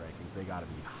DVOA rankings. They got to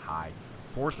be high.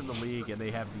 4th in the league, and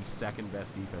they have the 2nd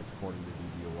best defense according to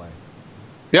DVOA.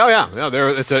 Yeah.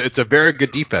 It's a very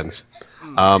good defense.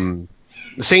 The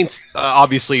Saints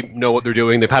obviously know what they're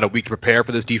doing. They've had a week to prepare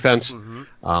for this defense.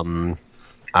 Mm-hmm.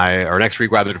 Or next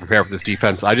week rather to prepare for this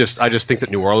defense. I just think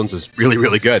that New Orleans is really,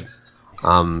 really good.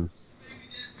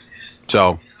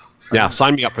 So, yeah,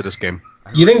 sign me up for this game.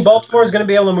 You think Baltimore is going to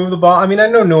be able to move the ball? I mean, I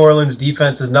know New Orleans'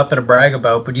 defense is nothing to brag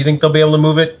about, but do you think they'll be able to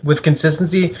move it with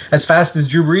consistency as fast as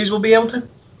Drew Brees will be able to?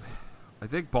 I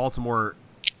think Baltimore,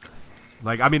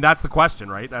 that's the question,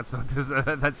 right?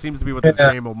 That seems to be what this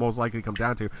game will most likely come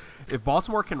down to. If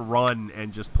Baltimore can run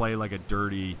and just play like a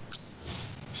dirty,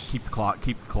 keep the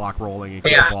clock rolling and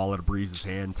keep the ball out of Brees'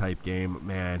 hand type game,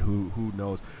 man, who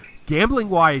knows? Gambling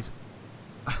wise,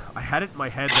 I had it in my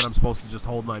head that I'm supposed to just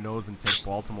hold my nose and take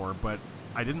Baltimore, but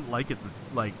I didn't like it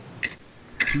like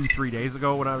 2-3 days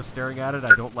ago when I was staring at it.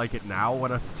 I don't like it now when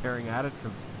I'm staring at it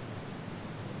because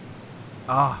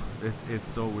it's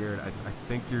so weird. I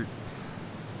think you're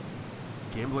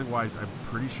gambling wise. I'm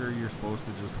pretty sure you're supposed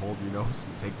to just hold your nose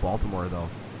and take Baltimore though.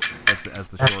 As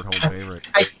the short home favorite.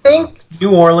 I think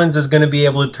New Orleans is going to be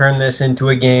able to turn this into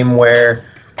a game where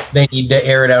they need to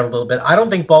air it out a little bit. I don't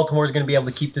think Baltimore is going to be able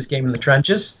to keep this game in the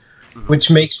trenches,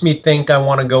 which makes me think I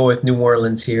want to go with New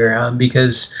Orleans here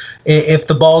because if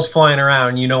the ball's flying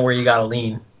around, you know where you got to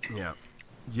lean. Yeah.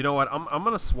 You know what? I'm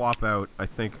going to swap out. I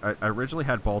think I originally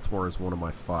had Baltimore as one of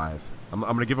my 5. I'm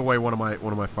going to give away one of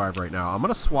my 5 right now. I'm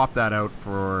going to swap that out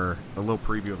for a little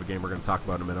preview of a game we're going to talk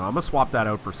about in a minute. I'm going to swap that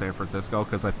out for San Francisco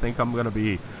because I think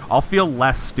I'll feel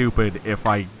less stupid if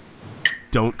I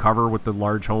don't cover with the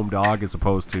large home dog as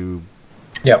opposed to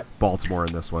Baltimore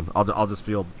in this one. I'll just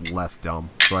feel less dumb.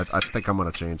 So I think I'm going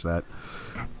to change that.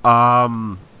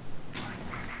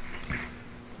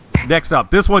 Next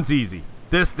up, this one's easy.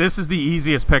 This is the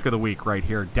easiest pick of the week right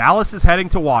here. Dallas is heading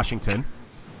to Washington.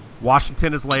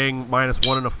 Washington is laying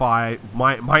 -1.5,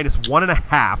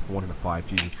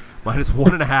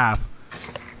 -1.5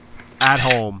 at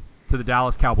home to the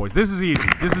Dallas Cowboys. This is easy.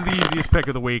 This is the easiest pick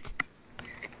of the week.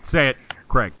 Say it,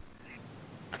 Craig.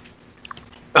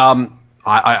 I'm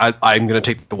going to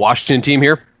take the Washington team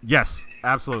here. Yes,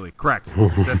 absolutely correct.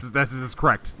 This is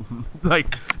correct.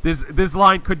 This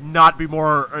line could not be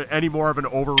any more of an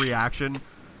overreaction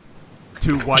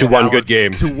to one good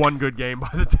game by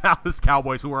the Dallas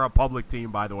Cowboys, who are a public team,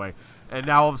 by the way. And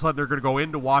now all of a sudden they're going to go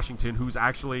into Washington, who's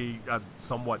actually a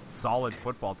somewhat solid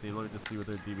football team. Let me just see what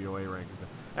their DVOA rank is.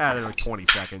 They're like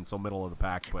 22nd, so middle of the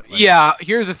pack. But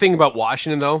here's the thing about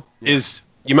Washington, though, is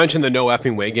you mentioned the no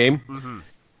effing way game. Mm-hmm.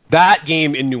 That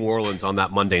game in New Orleans on that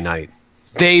Monday night,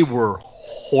 they were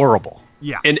horrible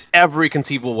in every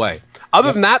conceivable way.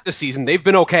 Other than that, this season, they've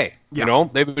been okay. Yeah.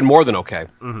 They've been more than okay.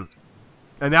 Mm-hmm.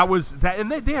 And that was that,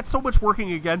 and they had so much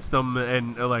working against them,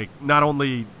 and not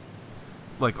only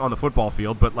on the football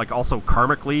field, but also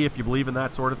karmically, if you believe in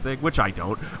that sort of thing, which I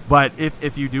don't. But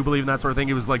if you do believe in that sort of thing,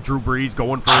 it was like Drew Brees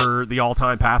going for the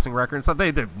all-time passing record and stuff.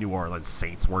 The New Orleans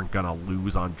Saints weren't gonna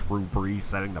lose on Drew Brees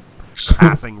setting the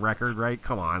passing record, right?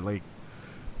 Come on,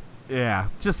 Yeah,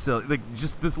 just silly.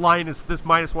 Just this line is this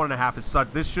 -1.5 is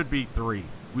such. This should be 3.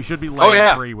 We should be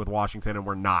laying 3 with Washington, and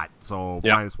we're not. So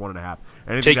 -1.5.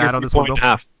 Anything to add on this one, Bill?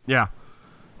 Yeah.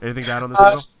 Anything to add on this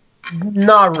one, Bill?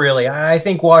 Not really. I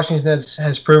think Washington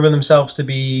has proven themselves to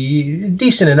be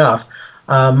decent enough.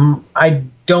 I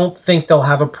don't think they'll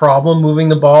have a problem moving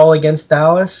the ball against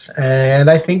Dallas, and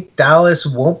I think Dallas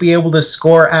won't be able to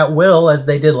score at will as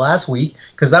they did last week,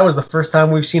 because that was the first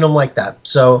time we've seen them like that.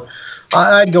 So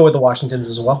I'd go with the Washingtons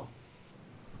as well.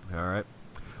 All right.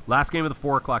 Last game of the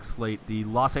 4 o'clock slate, the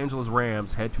Los Angeles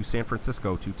Rams head to San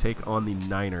Francisco to take on the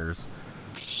Niners.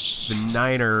 The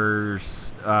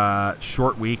Niners,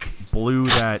 short week, blew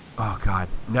that. Oh, God.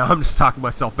 Now I'm just talking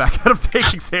myself back out of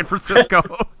taking San Francisco.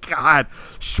 Oh, God.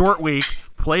 Short week.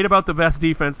 Played about the best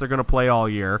defense they're going to play all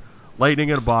year. Lightning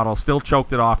in a bottle. Still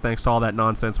choked it off thanks to all that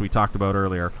nonsense we talked about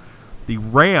earlier. The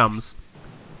Rams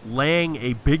laying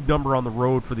a big number on the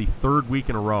road for the 3rd week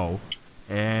in a row.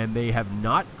 And they have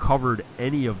not covered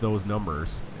any of those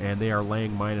numbers, and they are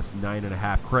laying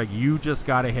 -9.5. Craig, you just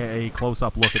got a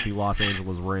close-up look at the Los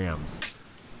Angeles Rams.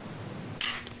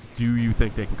 Do you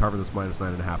think they can cover this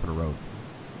 -9.5 in a row?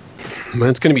 Well,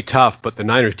 it's going to be tough, but the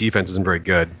Niners' defense isn't very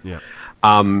good. Yeah.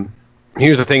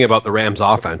 Here's the thing about the Rams'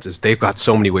 offense is they've got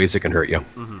so many ways they can hurt you.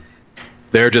 Mm-hmm.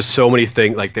 There are just so many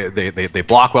things. Like they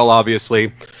block well,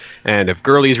 obviously, and if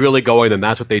Gurley's really going, then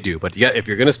that's what they do. But yeah, if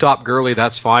you're going to stop Gurley,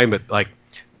 that's fine. But like,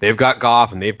 they've got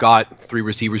Goff, and they've got 3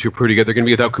 receivers who are pretty good. They're going to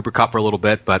be without Cooper Kupp for a little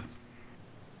bit, but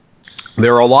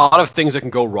there are a lot of things that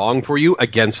can go wrong for you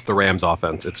against the Rams'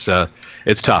 offense.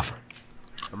 It's tough.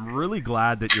 I'm really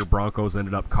glad that your Broncos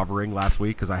ended up covering last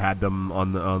week because I had them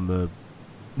on the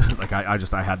like I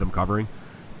had them covering,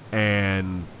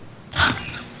 and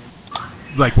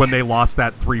like when they lost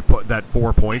that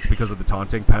 4 points because of the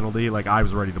taunting penalty, like I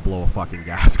was ready to blow a fucking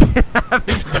gasket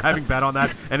having bet on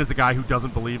that. And as a guy who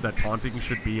doesn't believe that taunting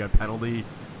should be a penalty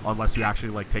unless you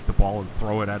actually like take the ball and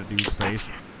throw it at a dude's face,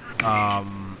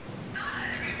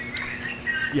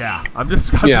 yeah, I'm just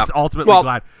ultimately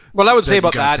glad. What I would say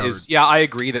about that is, yeah, I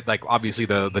agree that, like, obviously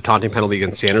the taunting penalty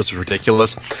against Sanders was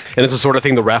ridiculous, and it's the sort of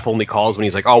thing the ref only calls when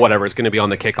he's like, oh, whatever, it's going to be on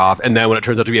the kickoff, and then when it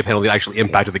turns out to be a penalty that actually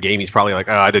impacted the game, he's probably like,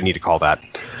 oh, I didn't need to call that.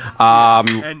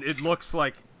 And it looks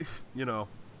like,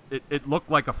 it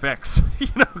looked like a fix,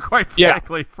 quite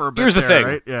frankly, for a bit. Here's the thing,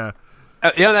 right? Yeah.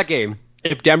 At the end of that game,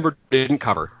 if Denver didn't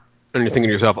cover, and you're thinking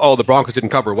to yourself, oh, the Broncos didn't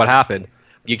cover, what happened?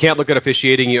 You can't look at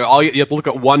officiating. You have to look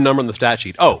at one number on the stat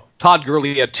sheet. Oh, Todd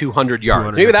Gurley had 200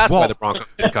 yards. Maybe that's why the Broncos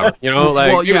didn't cover.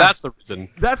 Maybe that's the reason.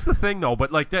 That's the thing, though.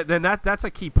 But like that's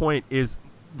a key point. Is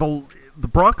the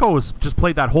Broncos just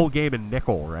played that whole game in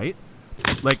nickel, right?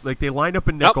 Like they lined up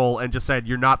in nickel and just said,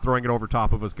 "You're not throwing it over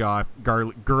top of us, guy.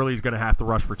 Gurley's going to have to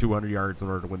rush for 200 yards in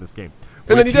order to win this game."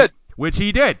 And then he did. Which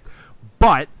he did.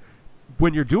 But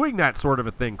when you're doing that sort of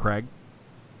a thing, Craig,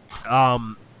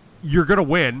 you're going to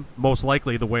win, most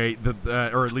likely, the way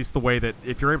or at least the way that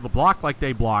if you're able to block like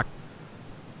they blocked,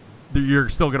 you're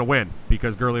still going to win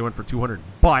because Gurley went for 200.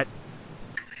 But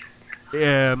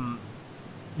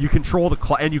you control the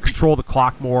clock, and you control the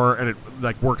clock more, and it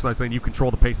like works nicely, and you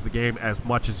control the pace of the game as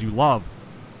much as you love.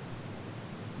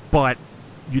 But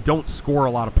you don't score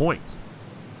a lot of points.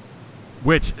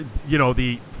 Which,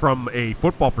 from a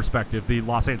football perspective, the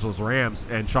Los Angeles Rams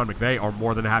and Sean McVay are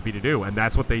more than happy to do, and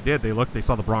that's what they did. They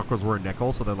saw the Broncos were in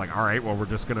nickel, so they're like, all right, well, we're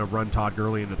just going to run Todd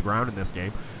Gurley into the ground in this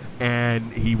game.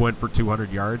 And he went for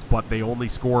 200 yards, but they only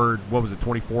scored,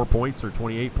 24 points or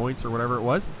 28 points or whatever it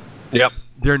was? Yep.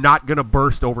 They're not going to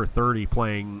burst over 30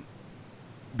 playing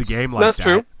the game like that. That's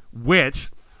true. Which,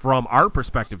 from our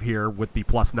perspective here, with the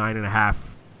plus 9.5,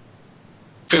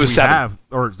 it was 7.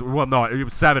 It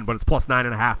was 7, but it's plus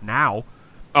 9.5 now.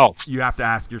 Oh. You have to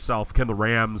ask yourself, can the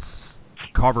Rams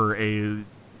cover a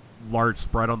large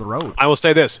spread on the road? I will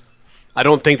say this. I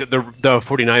don't think that the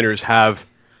 49ers have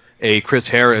a Chris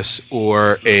Harris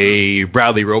or a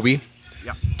Bradley Roby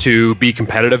to be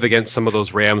competitive against some of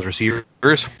those Rams receivers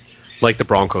like the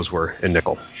Broncos were in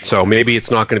nickel. So maybe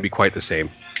it's not going to be quite the same.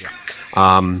 Yeah.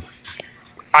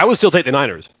 I would still take the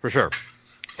Niners, for sure.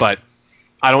 But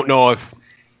I don't know if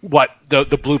what the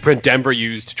blueprint Denver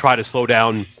used to try to slow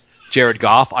down Jared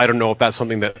Goff, I don't know if that's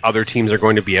something that other teams are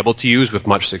going to be able to use with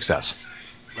much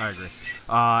success. I agree.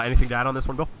 Anything to add on this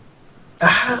one, Bill?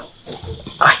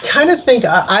 I kind of think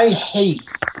I hate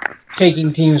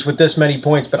taking teams with this many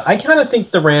points, but I kind of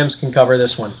think the Rams can cover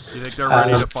this one. You think they're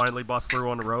ready to finally bust through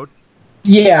on the road?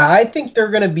 Yeah, I think they're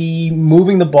going to be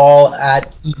moving the ball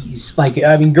at ease.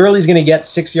 Gurley's going to get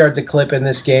 6 yards a clip in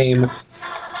this game.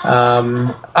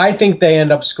 I think they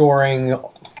end up scoring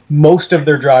most of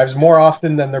their drives more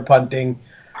often than they're punting.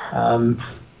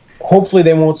 hopefully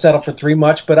they won't settle for 3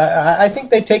 much, but I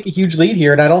think they take a huge lead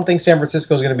here, and I don't think San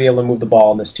Francisco is going to be able to move the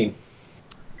ball on this team.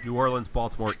 New Orleans,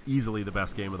 Baltimore, easily the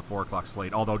best game of the 4 o'clock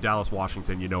slate. Although Dallas,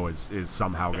 Washington, is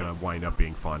somehow going to wind up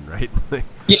being fun, right?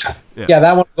 Yeah,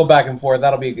 that one will go back and forth.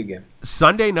 That'll be a good game.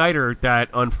 Sunday nighter that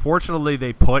unfortunately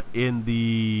they put in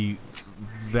the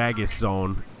Vegas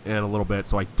zone in a little bit,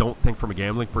 so I don't think from a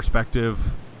gambling perspective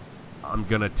I'm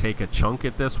going to take a chunk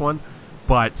at this one.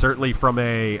 But certainly from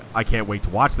a I can't wait to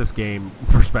watch this game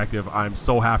perspective, I'm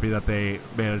so happy that they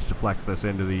managed to flex this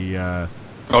into the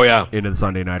into the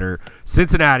Sunday nighter.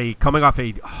 Cincinnati coming off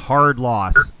a hard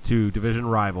loss to division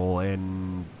rival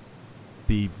and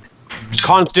the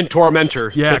constant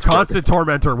tormentor. Yeah, Pittsburgh. Constant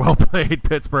tormentor. Well played,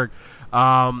 Pittsburgh.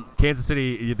 Kansas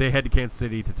City, they head to Kansas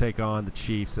City to take on the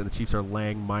Chiefs, and the Chiefs are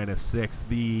laying -6.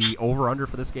 The over-under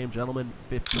for this game, gentlemen,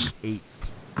 58.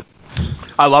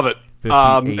 I love it. And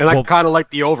I kind of like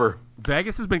the over.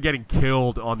 Vegas has been getting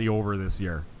killed on the over this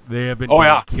year. They have been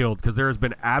getting killed because there has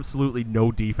been absolutely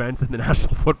no defense in the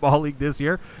National Football League this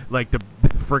year. Like the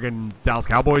friggin' Dallas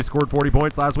Cowboys scored 40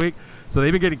 points last week. So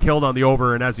they've been getting killed on the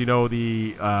over, and as you know,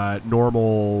 the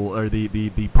normal or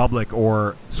the public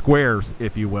or squares,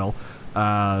 if you will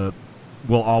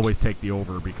always take the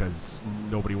over because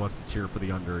nobody wants to cheer for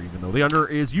the under, even though the under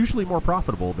is usually more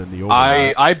profitable than the over.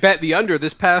 I bet the under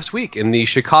this past week in the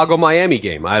Chicago-Miami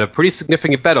game. I had a pretty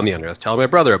significant bet on the under. I was telling my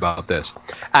brother about this.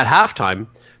 At halftime,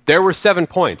 there were 7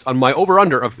 points on my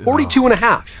over-under of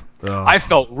 42.5. I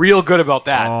felt real good about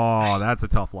that. Oh, that's a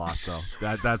tough loss, though.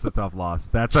 That's a tough loss.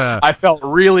 I felt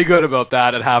really good about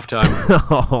that at halftime.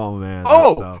 Oh, man.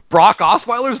 Brock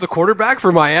Osweiler's the quarterback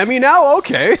for Miami now?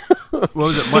 Okay. What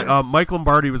was it? Mike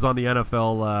Lombardi was on the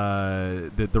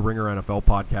NFL, the Ringer NFL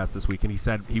podcast this week, and he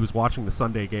said he was watching the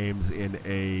Sunday games in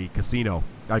a casino.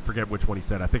 I forget which one he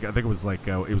said. I think it was like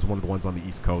it was one of the ones on the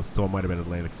East Coast, so it might have been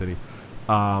Atlantic City.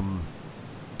 And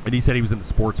he said he was in the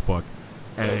sports book.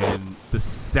 And the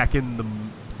second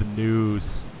the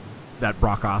news that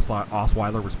Brock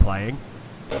Osweiler was playing,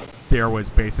 there was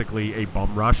basically a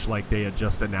bum rush. Like they had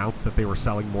just announced that they were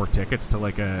selling more tickets to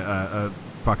like a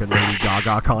fucking Lady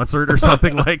Gaga concert or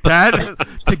something like that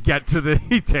to get to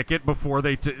the ticket before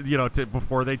they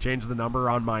before they changed the number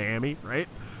on Miami, right?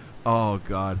 Oh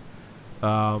God.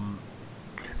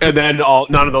 And then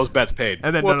none of those bets paid.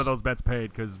 And then none of those bets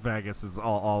paid because Vegas is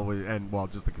always, and well,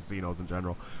 just the casinos in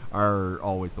general are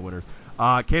always the winners.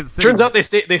 Kansas City. Turns out they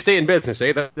stay in business,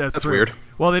 eh? That's weird.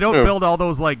 Well, they don't build all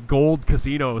those like gold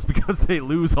casinos because they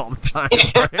lose all the time.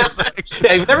 Right?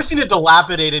 Yeah, you've never seen a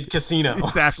dilapidated casino.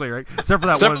 Exactly right. Except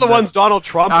for the ones Donald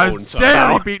Trump owns. He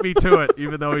beat me to it,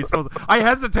 even though he's supposed to. I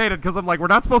hesitated because I'm like, we're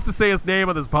not supposed to say his name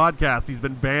on this podcast. He's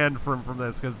been banned from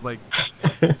this because like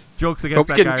jokes against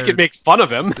that guy. We can make fun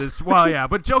of him. Well, yeah,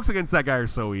 but jokes against that guy are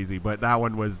so easy. But that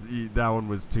one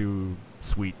was too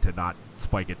sweet to not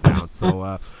spike it down.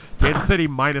 So Kansas City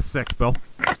 -6, Bill.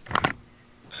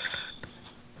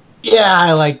 Yeah,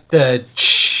 I like the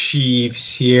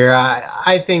Chiefs here.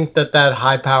 I think that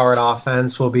high-powered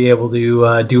offense will be able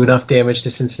to do enough damage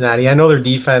to Cincinnati. I know their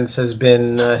defense has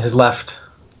left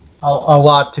a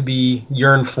lot to be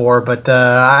yearned for, but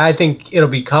I think it'll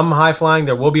become high-flying.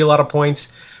 There will be a lot of points,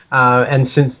 and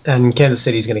Kansas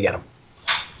City's going to get them.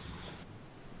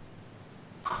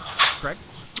 Craig?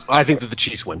 I think that the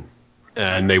Chiefs win,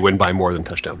 and they win by more than a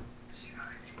touchdown.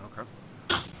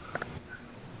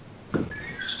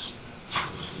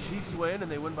 Win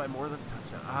and they win by more than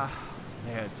a touchdown.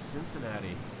 Man,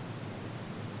 Cincinnati.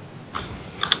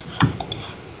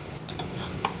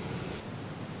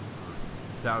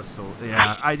 That was so.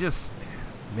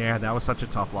 Yeah, that was such a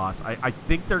tough loss. I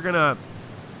think they're gonna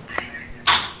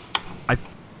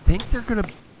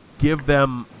give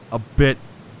them a bit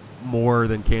more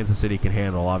than Kansas City can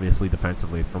handle. Obviously,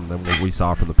 defensively, from what we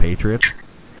saw from the Patriots.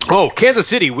 Oh, Kansas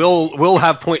City will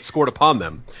have points scored upon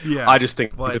them. Yeah, I just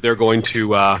think that they're going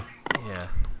to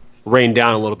rain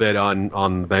down a little bit on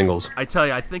the Bengals. I tell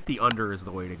you, I think the under is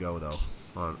the way to go though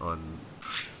on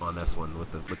this one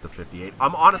with the 58.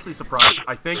 I'm honestly surprised.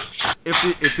 I think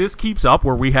if this keeps up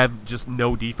where we have just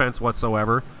no defense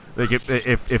whatsoever, like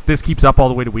if this keeps up all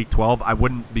the way to week 12, I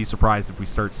wouldn't be surprised if we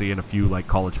start seeing a few like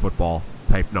college football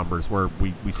type numbers where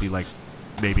we see like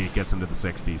maybe it gets into the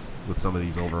 60s with some of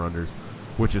these over-unders.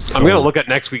 Which is I'm going to look at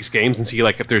next week's games and see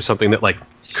like if there's something that like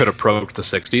could approach the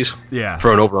 60s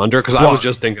for an over-under, because I was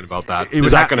just thinking about that.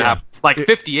 Is that going to happen? Like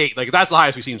 58, like that's the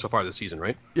highest we've seen so far this season,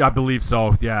 right? Yeah, I believe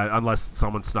so. Yeah, unless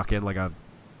someone snuck in like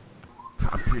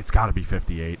it's got to be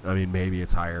 58. I mean, maybe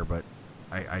it's higher, but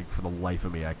I for the life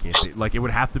of me, I can't see. Like it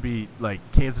would have to be like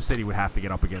Kansas City would have to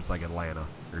get up against like Atlanta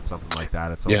or something like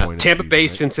that at some point. Tampa Bay,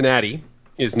 right? Cincinnati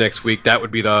is next week. That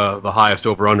would be the highest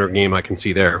over-under game I can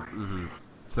see there. Mm-hmm.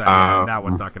 So that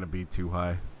one's not going to be too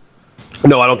high.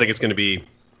 No, I don't think it's going to be.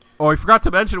 Oh, I forgot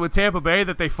to mention with Tampa Bay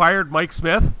that they fired Mike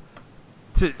Smith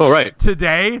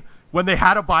today when they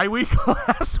had a bye week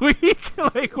last week.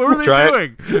 Like, what were they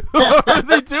doing? What were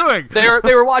they doing?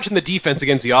 They were watching the defense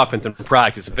against the offense in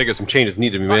practice and figured some changes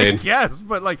needed to be made. Yes,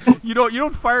 but like you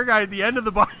don't fire a guy at the end of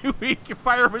the bye week. You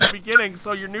fire him at the beginning,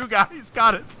 so your new guy's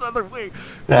got it another week.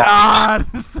 God,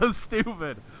 it's so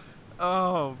stupid.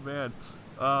 Oh man.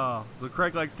 So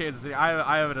Craig likes Kansas City.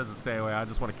 I have it as a stay away. I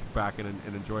just want to kick back and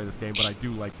enjoy this game, but I do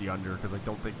like the under because I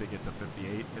don't think they get to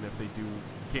 58. And if they do,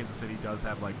 Kansas City does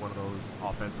have like one of those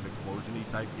offensive explosion-y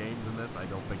type games in this. I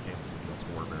don't think Kansas City will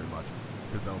score very much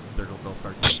because they'll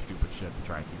start doing stupid shit to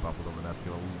try and keep up with them, and that's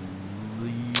going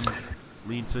to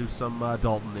lead to some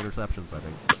Dalton interceptions, I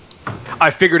think.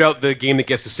 I figured out the game that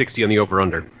gets to 60 on the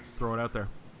over-under. Throw it out there.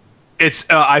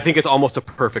 I think it's almost a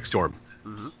perfect storm.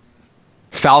 Mm-hmm.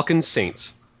 Falcons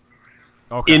Saints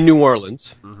in New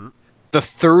Orleans, the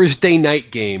Thursday night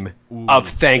game of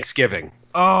Thanksgiving.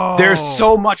 Oh, there's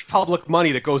so much public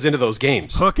money that goes into those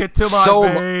games. Hook it to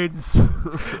my veins.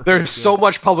 There's so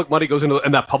much public money goes into,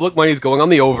 and that public money is going on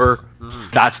the over. Mm-hmm.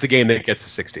 That's the game that gets to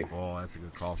 60. Oh, that's a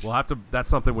good call. We'll have to. That's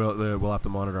something we'll have to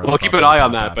monitor. We'll keep an eye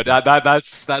on that. But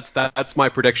that's my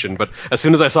prediction. But as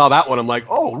soon as I saw that one, I'm like,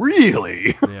 oh,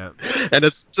 really? Yeah. And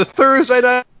it's a Thursday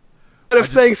night of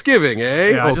Thanksgiving, eh?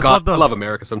 Yeah, oh God, I love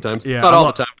America sometimes. Yeah, not all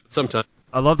the time, but sometimes.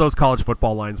 I love those college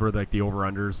football lines where like the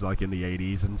over-unders like in the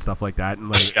 80s and stuff like that. And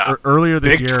like earlier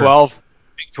this year,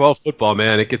 Big 12 football,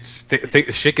 man, it gets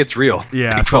shit gets real.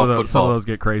 Yeah, some of those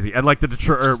get crazy. And like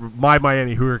the my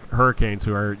Miami Hurricanes,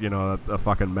 who are a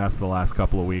fucking mess the last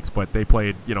couple of weeks, but they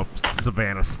played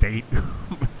Savannah State,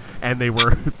 and they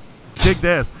were dig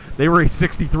this. They were a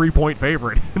 63-point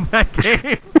favorite in that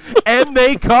game, and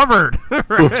they covered.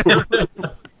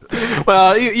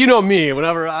 Well, you know me.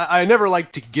 Whenever I never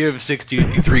like to give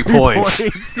 63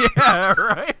 points. Yeah,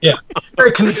 right. Yeah,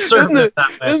 very conservative.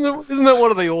 Isn't that one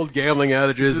of the old gambling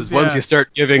adages? Is once you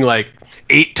start giving like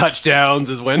 8 touchdowns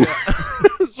is when.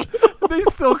 They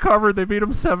still covered. They beat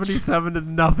them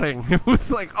 77-0. It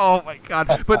was like, oh my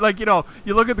god. But like you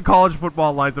look at the college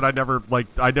football lines, and I never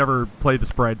play the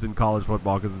spreads in college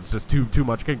football because it's just too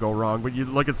much can go wrong. But you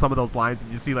look at some of those lines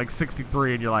and you see like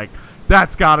 63, and you're like,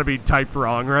 that's got to be typed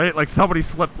wrong, right? Like somebody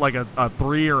slipped like a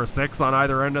 3 or a 6 on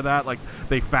either end of that. Like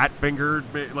they fat fingered,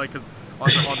 like cause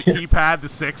on the keypad the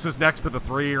 6 is next to the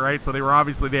 3, right? So they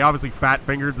obviously fat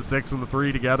fingered the 6 and the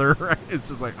 3 together. Right? It's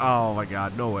just like, oh my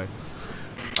god, no way.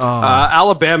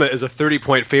 Alabama is a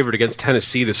 30-point favorite against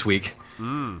Tennessee this week.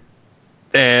 Mm.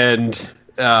 And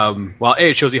A,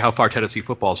 it shows you how far Tennessee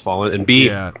football has fallen, and B,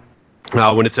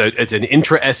 when it's an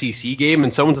intra-SEC game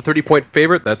and someone's a 30-point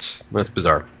favorite, that's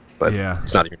bizarre. But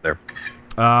it's not even there.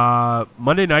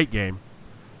 Monday night game.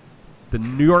 The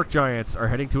New York Giants are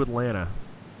heading to Atlanta,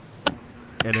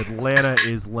 and Atlanta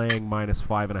is laying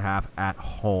 -5.5 at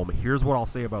home. Here's what I'll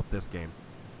say about this game.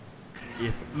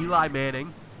 If Eli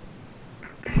Manning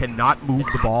cannot move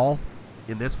the ball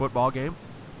in this football game,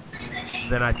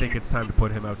 then I think it's time to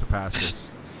put him out to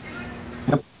pasture.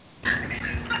 Yep.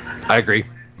 I agree.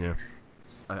 Yeah.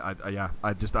 I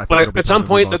think at some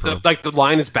point the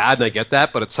line is bad, and I get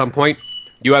that, but at some point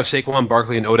you have Saquon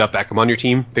Barkley and Odell Beckham on your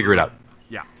team. Figure it out.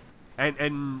 Yeah,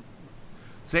 and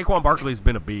Saquon Barkley's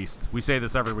been a beast. We say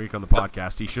this every week on the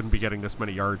podcast. He shouldn't be getting this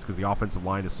many yards because the offensive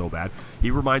line is so bad.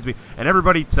 He reminds me, and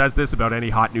everybody says this about any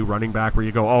hot new running back where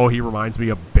you go, oh, he reminds me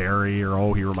of Barry, or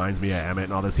oh, he reminds me of Emmett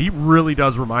and all this. He really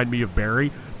does remind me of Barry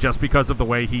just because of the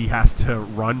way he has to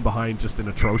run behind just an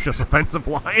atrocious offensive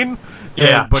line.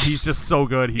 Yeah. But he's just so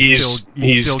good. He's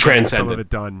still transcendent. getting some of it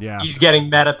done. Yeah. He's getting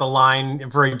met at the line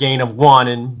for a gain of 1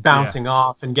 and bouncing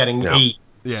off and getting 8.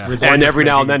 Yeah, and every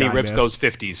now and then he rips those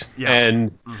 50s,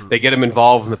 and they get him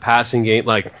involved in the passing game.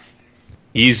 Like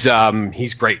he's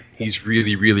great. He's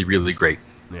really, really, really great,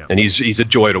 and he's a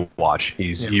joy to watch.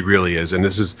 He really is. And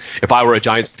this is, if I were a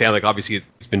Giants fan, like obviously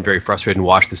it's been very frustrating to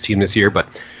watch this team this year,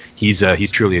 but he's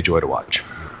truly a joy to watch.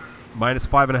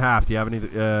 -5.5. Do you have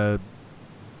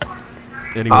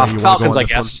any Falcons, I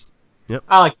guess. Yep.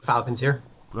 I like the Falcons here.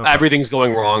 Okay. Everything's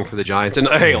going wrong for the Giants. And,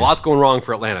 hey, a lot's going wrong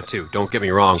for Atlanta, too. Don't get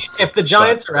me wrong. If the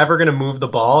Giants are ever going to move the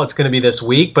ball, it's going to be this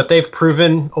week. But they've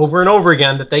proven over and over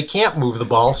again that they can't move the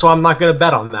ball, so I'm not going to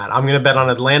bet on that. I'm going to bet on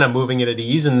Atlanta moving it at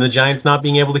ease and the Giants not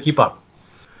being able to keep up.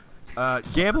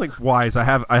 Gambling-wise, I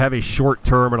have a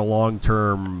short-term and a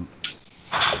long-term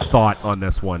thought on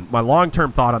this one. My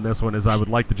long-term thought on this one is I would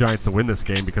like the Giants to win this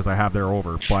game because I have their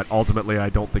over. But ultimately, I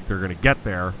don't think they're going to get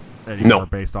there anymore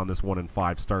based on this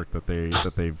 1-5 start that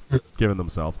they've given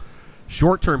themselves.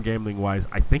 Short-term gambling-wise,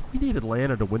 I think we need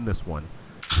Atlanta to win this one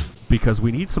because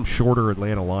we need some shorter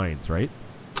Atlanta lines, right?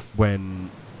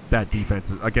 When that defense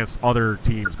is against other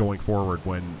teams going forward,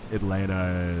 when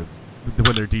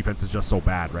their defense is just so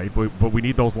bad, right? But we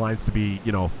need those lines to be,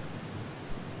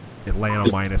 Atlanta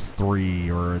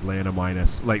 -3 or Atlanta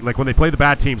minus like when they play the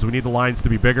bad teams, we need the lines to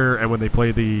be bigger, and when they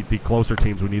play the closer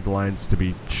teams, we need the lines to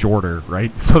be shorter,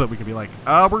 right? So that we can be like,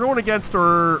 we're going against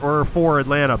or for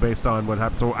Atlanta based on what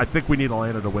happened. So I think we need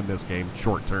Atlanta to win this game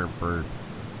short term for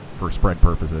spread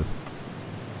purposes.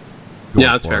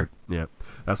 Yeah, that's fair. Yeah,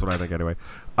 that's what I think anyway.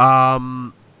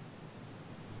 All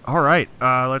right,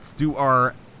 let's do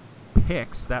our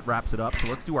picks. That wraps it up. So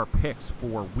let's do our picks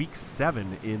for Week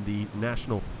 7 in the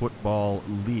National Football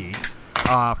League.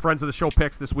 Friends of the show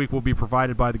picks this week will be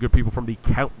provided by the good people from the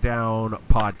Countdown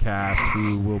podcast,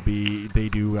 they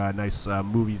do nice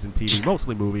movies and TV,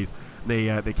 mostly movies.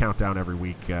 They count down every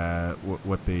week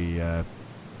what they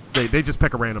just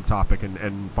pick a random topic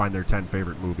and find their 10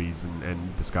 favorite movies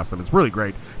and discuss them. It's really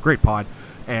great pod.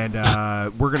 And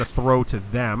we're going to throw to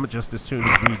them just as soon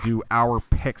as we do our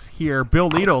picks here. Bill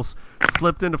Needles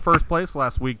slipped into first place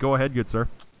last week. Go ahead, good sir.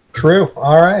 True.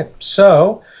 All right.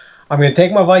 So I'm going to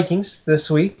take my Vikings this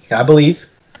week, I believe.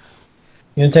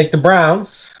 I'm going to take the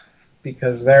Browns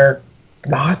because they're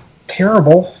not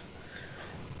terrible.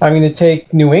 I'm going to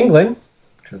take New England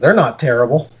because they're not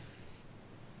terrible.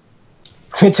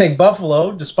 I'm going to take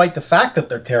Buffalo despite the fact that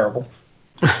they're terrible.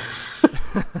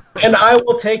 And I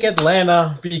will take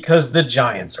Atlanta because the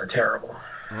Giants are terrible.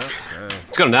 Okay.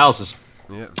 It's good analysis.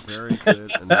 Yeah, very good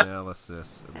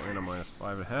analysis. Atlanta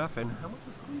 -5.5. And how much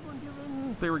was Cleveland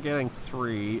given? They were getting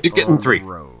 3. You're getting 3. The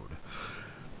road.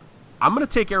 I'm going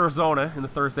to take Arizona in the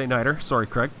Thursday nighter. Sorry,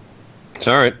 Craig. It's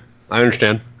all right. I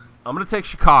understand. I'm going to take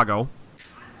Chicago.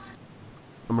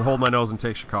 I'm going to hold my nose and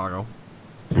take Chicago.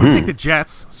 I'm going to take the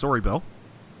Jets. Sorry, Bill.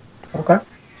 Okay.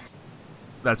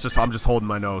 I'm just holding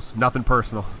my nose. Nothing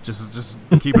personal. Just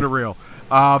keeping it real.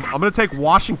 I'm going to take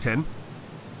Washington.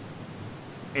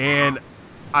 And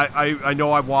I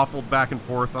know I waffled back and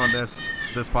forth on this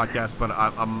podcast, but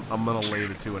I'm going to lay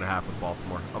the 2.5 with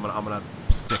Baltimore. I'm going to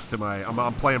stick to my.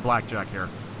 I'm playing blackjack here.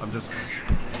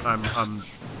 I'm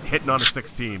hitting on a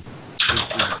 16. Is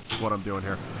what I'm doing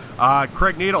here.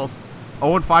 Craig Needles,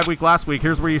 0-5 week last week.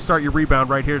 Here's where you start your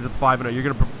rebound right here to the 5-0. You're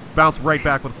going to bounce right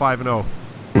back with 5-0.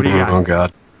 What do you got? Oh,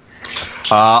 God.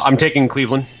 I'm taking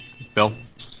Cleveland, Bill.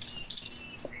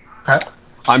 Okay.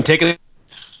 I'm taking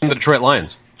the Detroit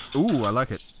Lions. Ooh, I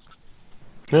like it.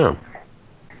 Yeah.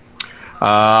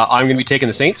 I'm going to be taking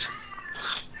the Saints.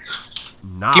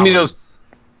 Nice. Give me those.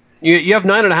 You have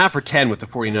 9.5 or 10 with the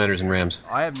 49ers and Rams.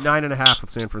 I have 9.5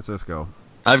 with San Francisco.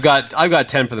 I've got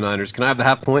 10 for the Niners. Can I have the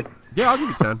half point? Yeah, I'll give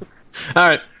you 10. All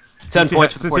right. 10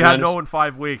 points for the 49ers. Since you had an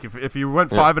 0-5 week, if you went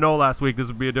 5-0 last week, this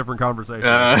would be a different conversation.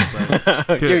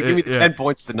 Give me the 10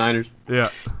 points to the Niners. Yeah.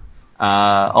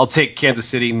 I'll take Kansas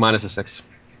City -6.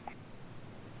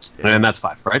 Yeah. And that's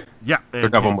 5, right? Yeah.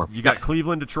 Got one more. You got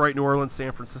Cleveland, Detroit, New Orleans,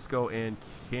 San Francisco, and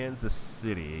Kansas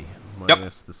City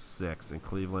minus the 6. And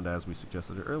Cleveland, as we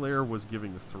suggested earlier, was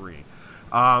giving the 3.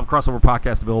 Crossover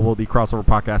Podcast available at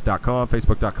thecrossoverpodcast.com,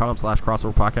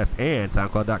 facebook.com/crossoverpodcast, and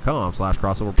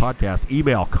soundcloud.com/crossoverpodcast.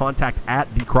 Email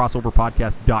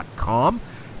contact@thecrossoverpodcast.com.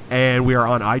 And we are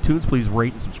on iTunes. Please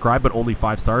rate and subscribe, but only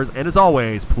 5 stars. And as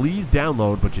always, please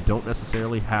download, but you don't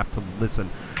necessarily have to listen.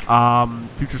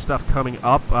 Future stuff coming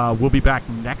up. We'll be back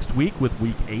next week with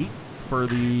Week 8 for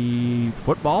the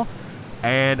football.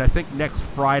 And I think next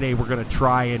Friday we're going to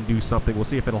try and do something. We'll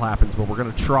see if it'll happen, but we're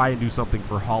going to try and do something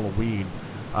for Halloween.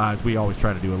 As we always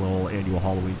try to do a little annual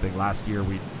Halloween thing. Last year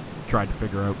we tried to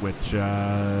figure out which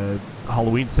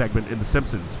Halloween segment in The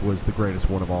Simpsons was the greatest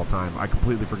one of all time. I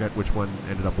completely forget which one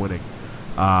ended up winning.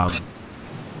 I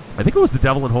think it was the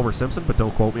Devil and Homer Simpson, but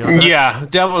don't quote me on that. Yeah,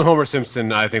 Devil and Homer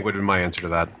Simpson, I think, would have been my answer to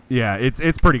that. Yeah,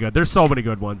 it's pretty good. There's so many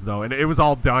good ones though, and it was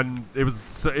all done. It was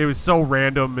so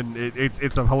random, and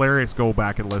it's a hilarious go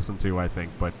back and listen to. I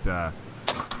think, but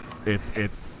it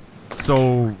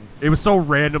was so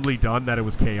randomly done that it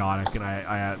was chaotic, and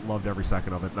I loved every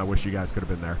second of it. And I wish you guys could have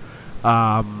been there.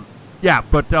 But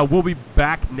we'll be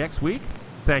back next week.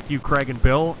 Thank you, Craig and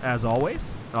Bill, as always.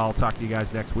 I'll talk to you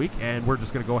guys next week, and we're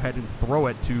just going to go ahead and throw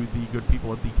it to the good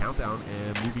people at the Countdown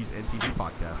and Movies and TV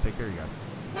podcast. Take care, you guys.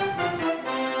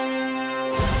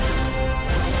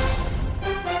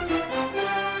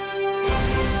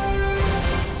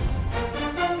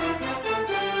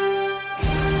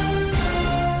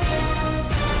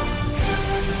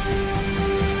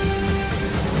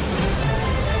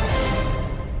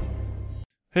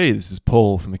 Hey, this is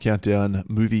Paul from the Countdown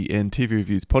Movie and TV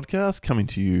Reviews podcast, coming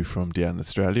to you from down in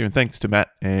Australia. And thanks to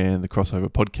Matt and the Crossover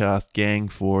Podcast gang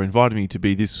for inviting me to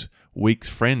be this week's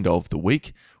friend of the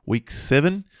week, week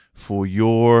 7, for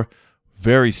your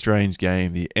very strange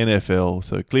game, the NFL.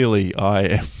 So clearly I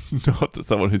am not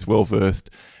someone who's well versed,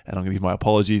 and I'm going to give my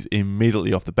apologies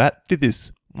immediately off the bat. Did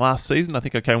this last season. I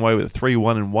think I came away with a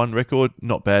 3-1-1 record.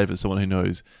 Not bad for someone who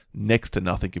knows next to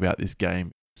nothing about this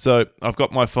game. So I've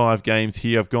got my 5 games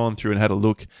here. I've gone through and had a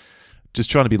look, just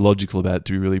trying to be logical about it,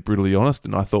 to be really brutally honest.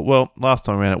 And I thought, well, last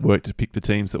time around it worked to pick the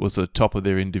teams that was the top of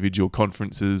their individual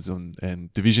conferences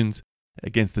and divisions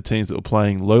against the teams that were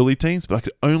playing lowly teams. But I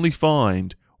could only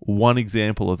find one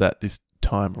example of that this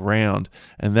time around,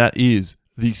 and that is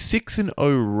the 6-0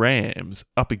 Rams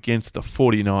up against the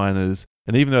 49ers.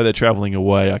 And even though they're traveling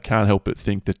away, I can't help but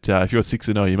think that if you're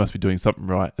 6-0, you must be doing something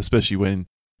right, especially when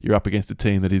you're up against a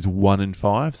team that is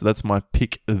 1-5. So that's my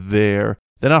pick there.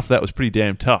 Then after that was pretty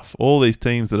damn tough. All these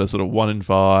teams that are sort of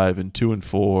 1-5 and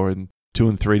 2-4 and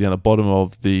 2-3 down the bottom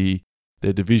of their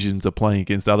divisions are playing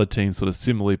against other teams sort of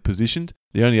similarly positioned.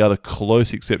 The only other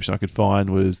close exception I could find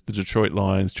was the Detroit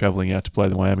Lions traveling out to play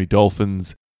the Miami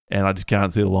Dolphins. And I just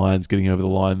can't see the Lions getting over the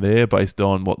line there based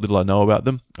on what little I know about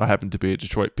them. I happen to be a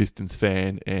Detroit Pistons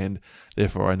fan, and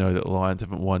therefore I know that the Lions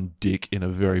haven't won dick in a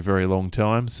very, very long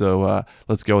time. So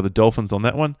let's go with the Dolphins on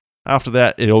that one. After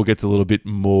that, it all gets a little bit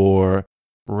more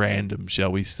random,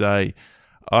 shall we say.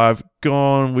 I've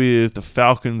gone with the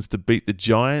Falcons to beat the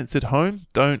Giants at home.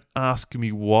 Don't ask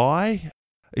me why,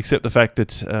 except the fact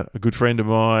that a good friend of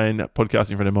mine, a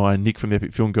podcasting friend of mine, Nick from the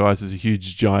Epic Film Guys, is a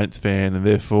huge Giants fan, and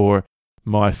therefore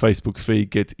my Facebook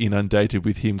feed gets inundated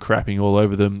with him crapping all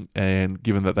over them. And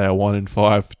given that they are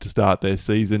 1-5 to start their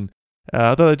season,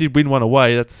 though they did win one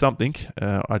away, that's something.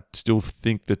 I still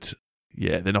think that,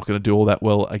 they're not going to do all that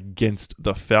well against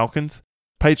the Falcons.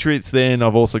 Patriots, then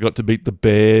I've also got to beat the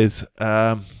Bears.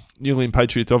 New England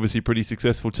Patriots, obviously a pretty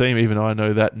successful team. Even I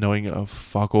know that, knowing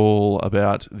fuck all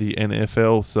about the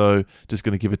NFL. So just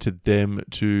going to give it to them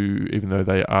to, even though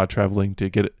they are traveling, to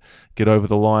get over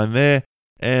the line there.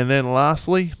 And then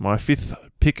lastly, my 5th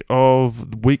pick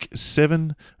of week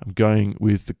 7, I'm going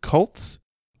with the Colts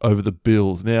over the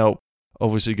Bills. Now,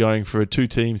 obviously going for 2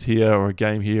 teams here, or a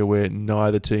game here where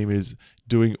neither team is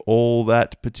doing all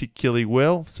that particularly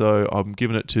well. So I'm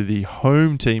giving it to the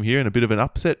home team here, and a bit of an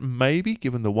upset maybe,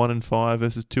 given the 1-5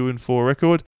 versus 2-4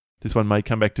 record. This one may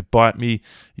come back to bite me.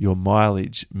 Your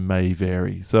mileage may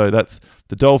vary. So that's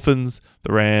the Dolphins,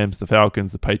 the Rams, the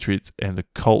Falcons, the Patriots, and the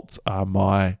Colts are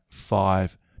my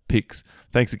 5 picks.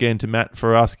 Thanks again to Matt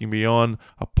for asking me on.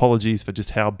 Apologies for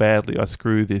just how badly I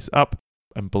screw this up.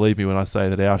 And believe me when I say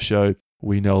that our show,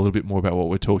 we know a little bit more about what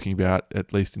we're talking about,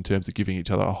 at least in terms of giving each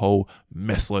other a whole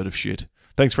mess load of shit.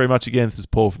 Thanks very much again. This is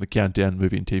Paul from the Countdown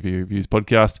Movie and TV Reviews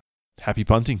podcast. Happy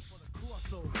punting.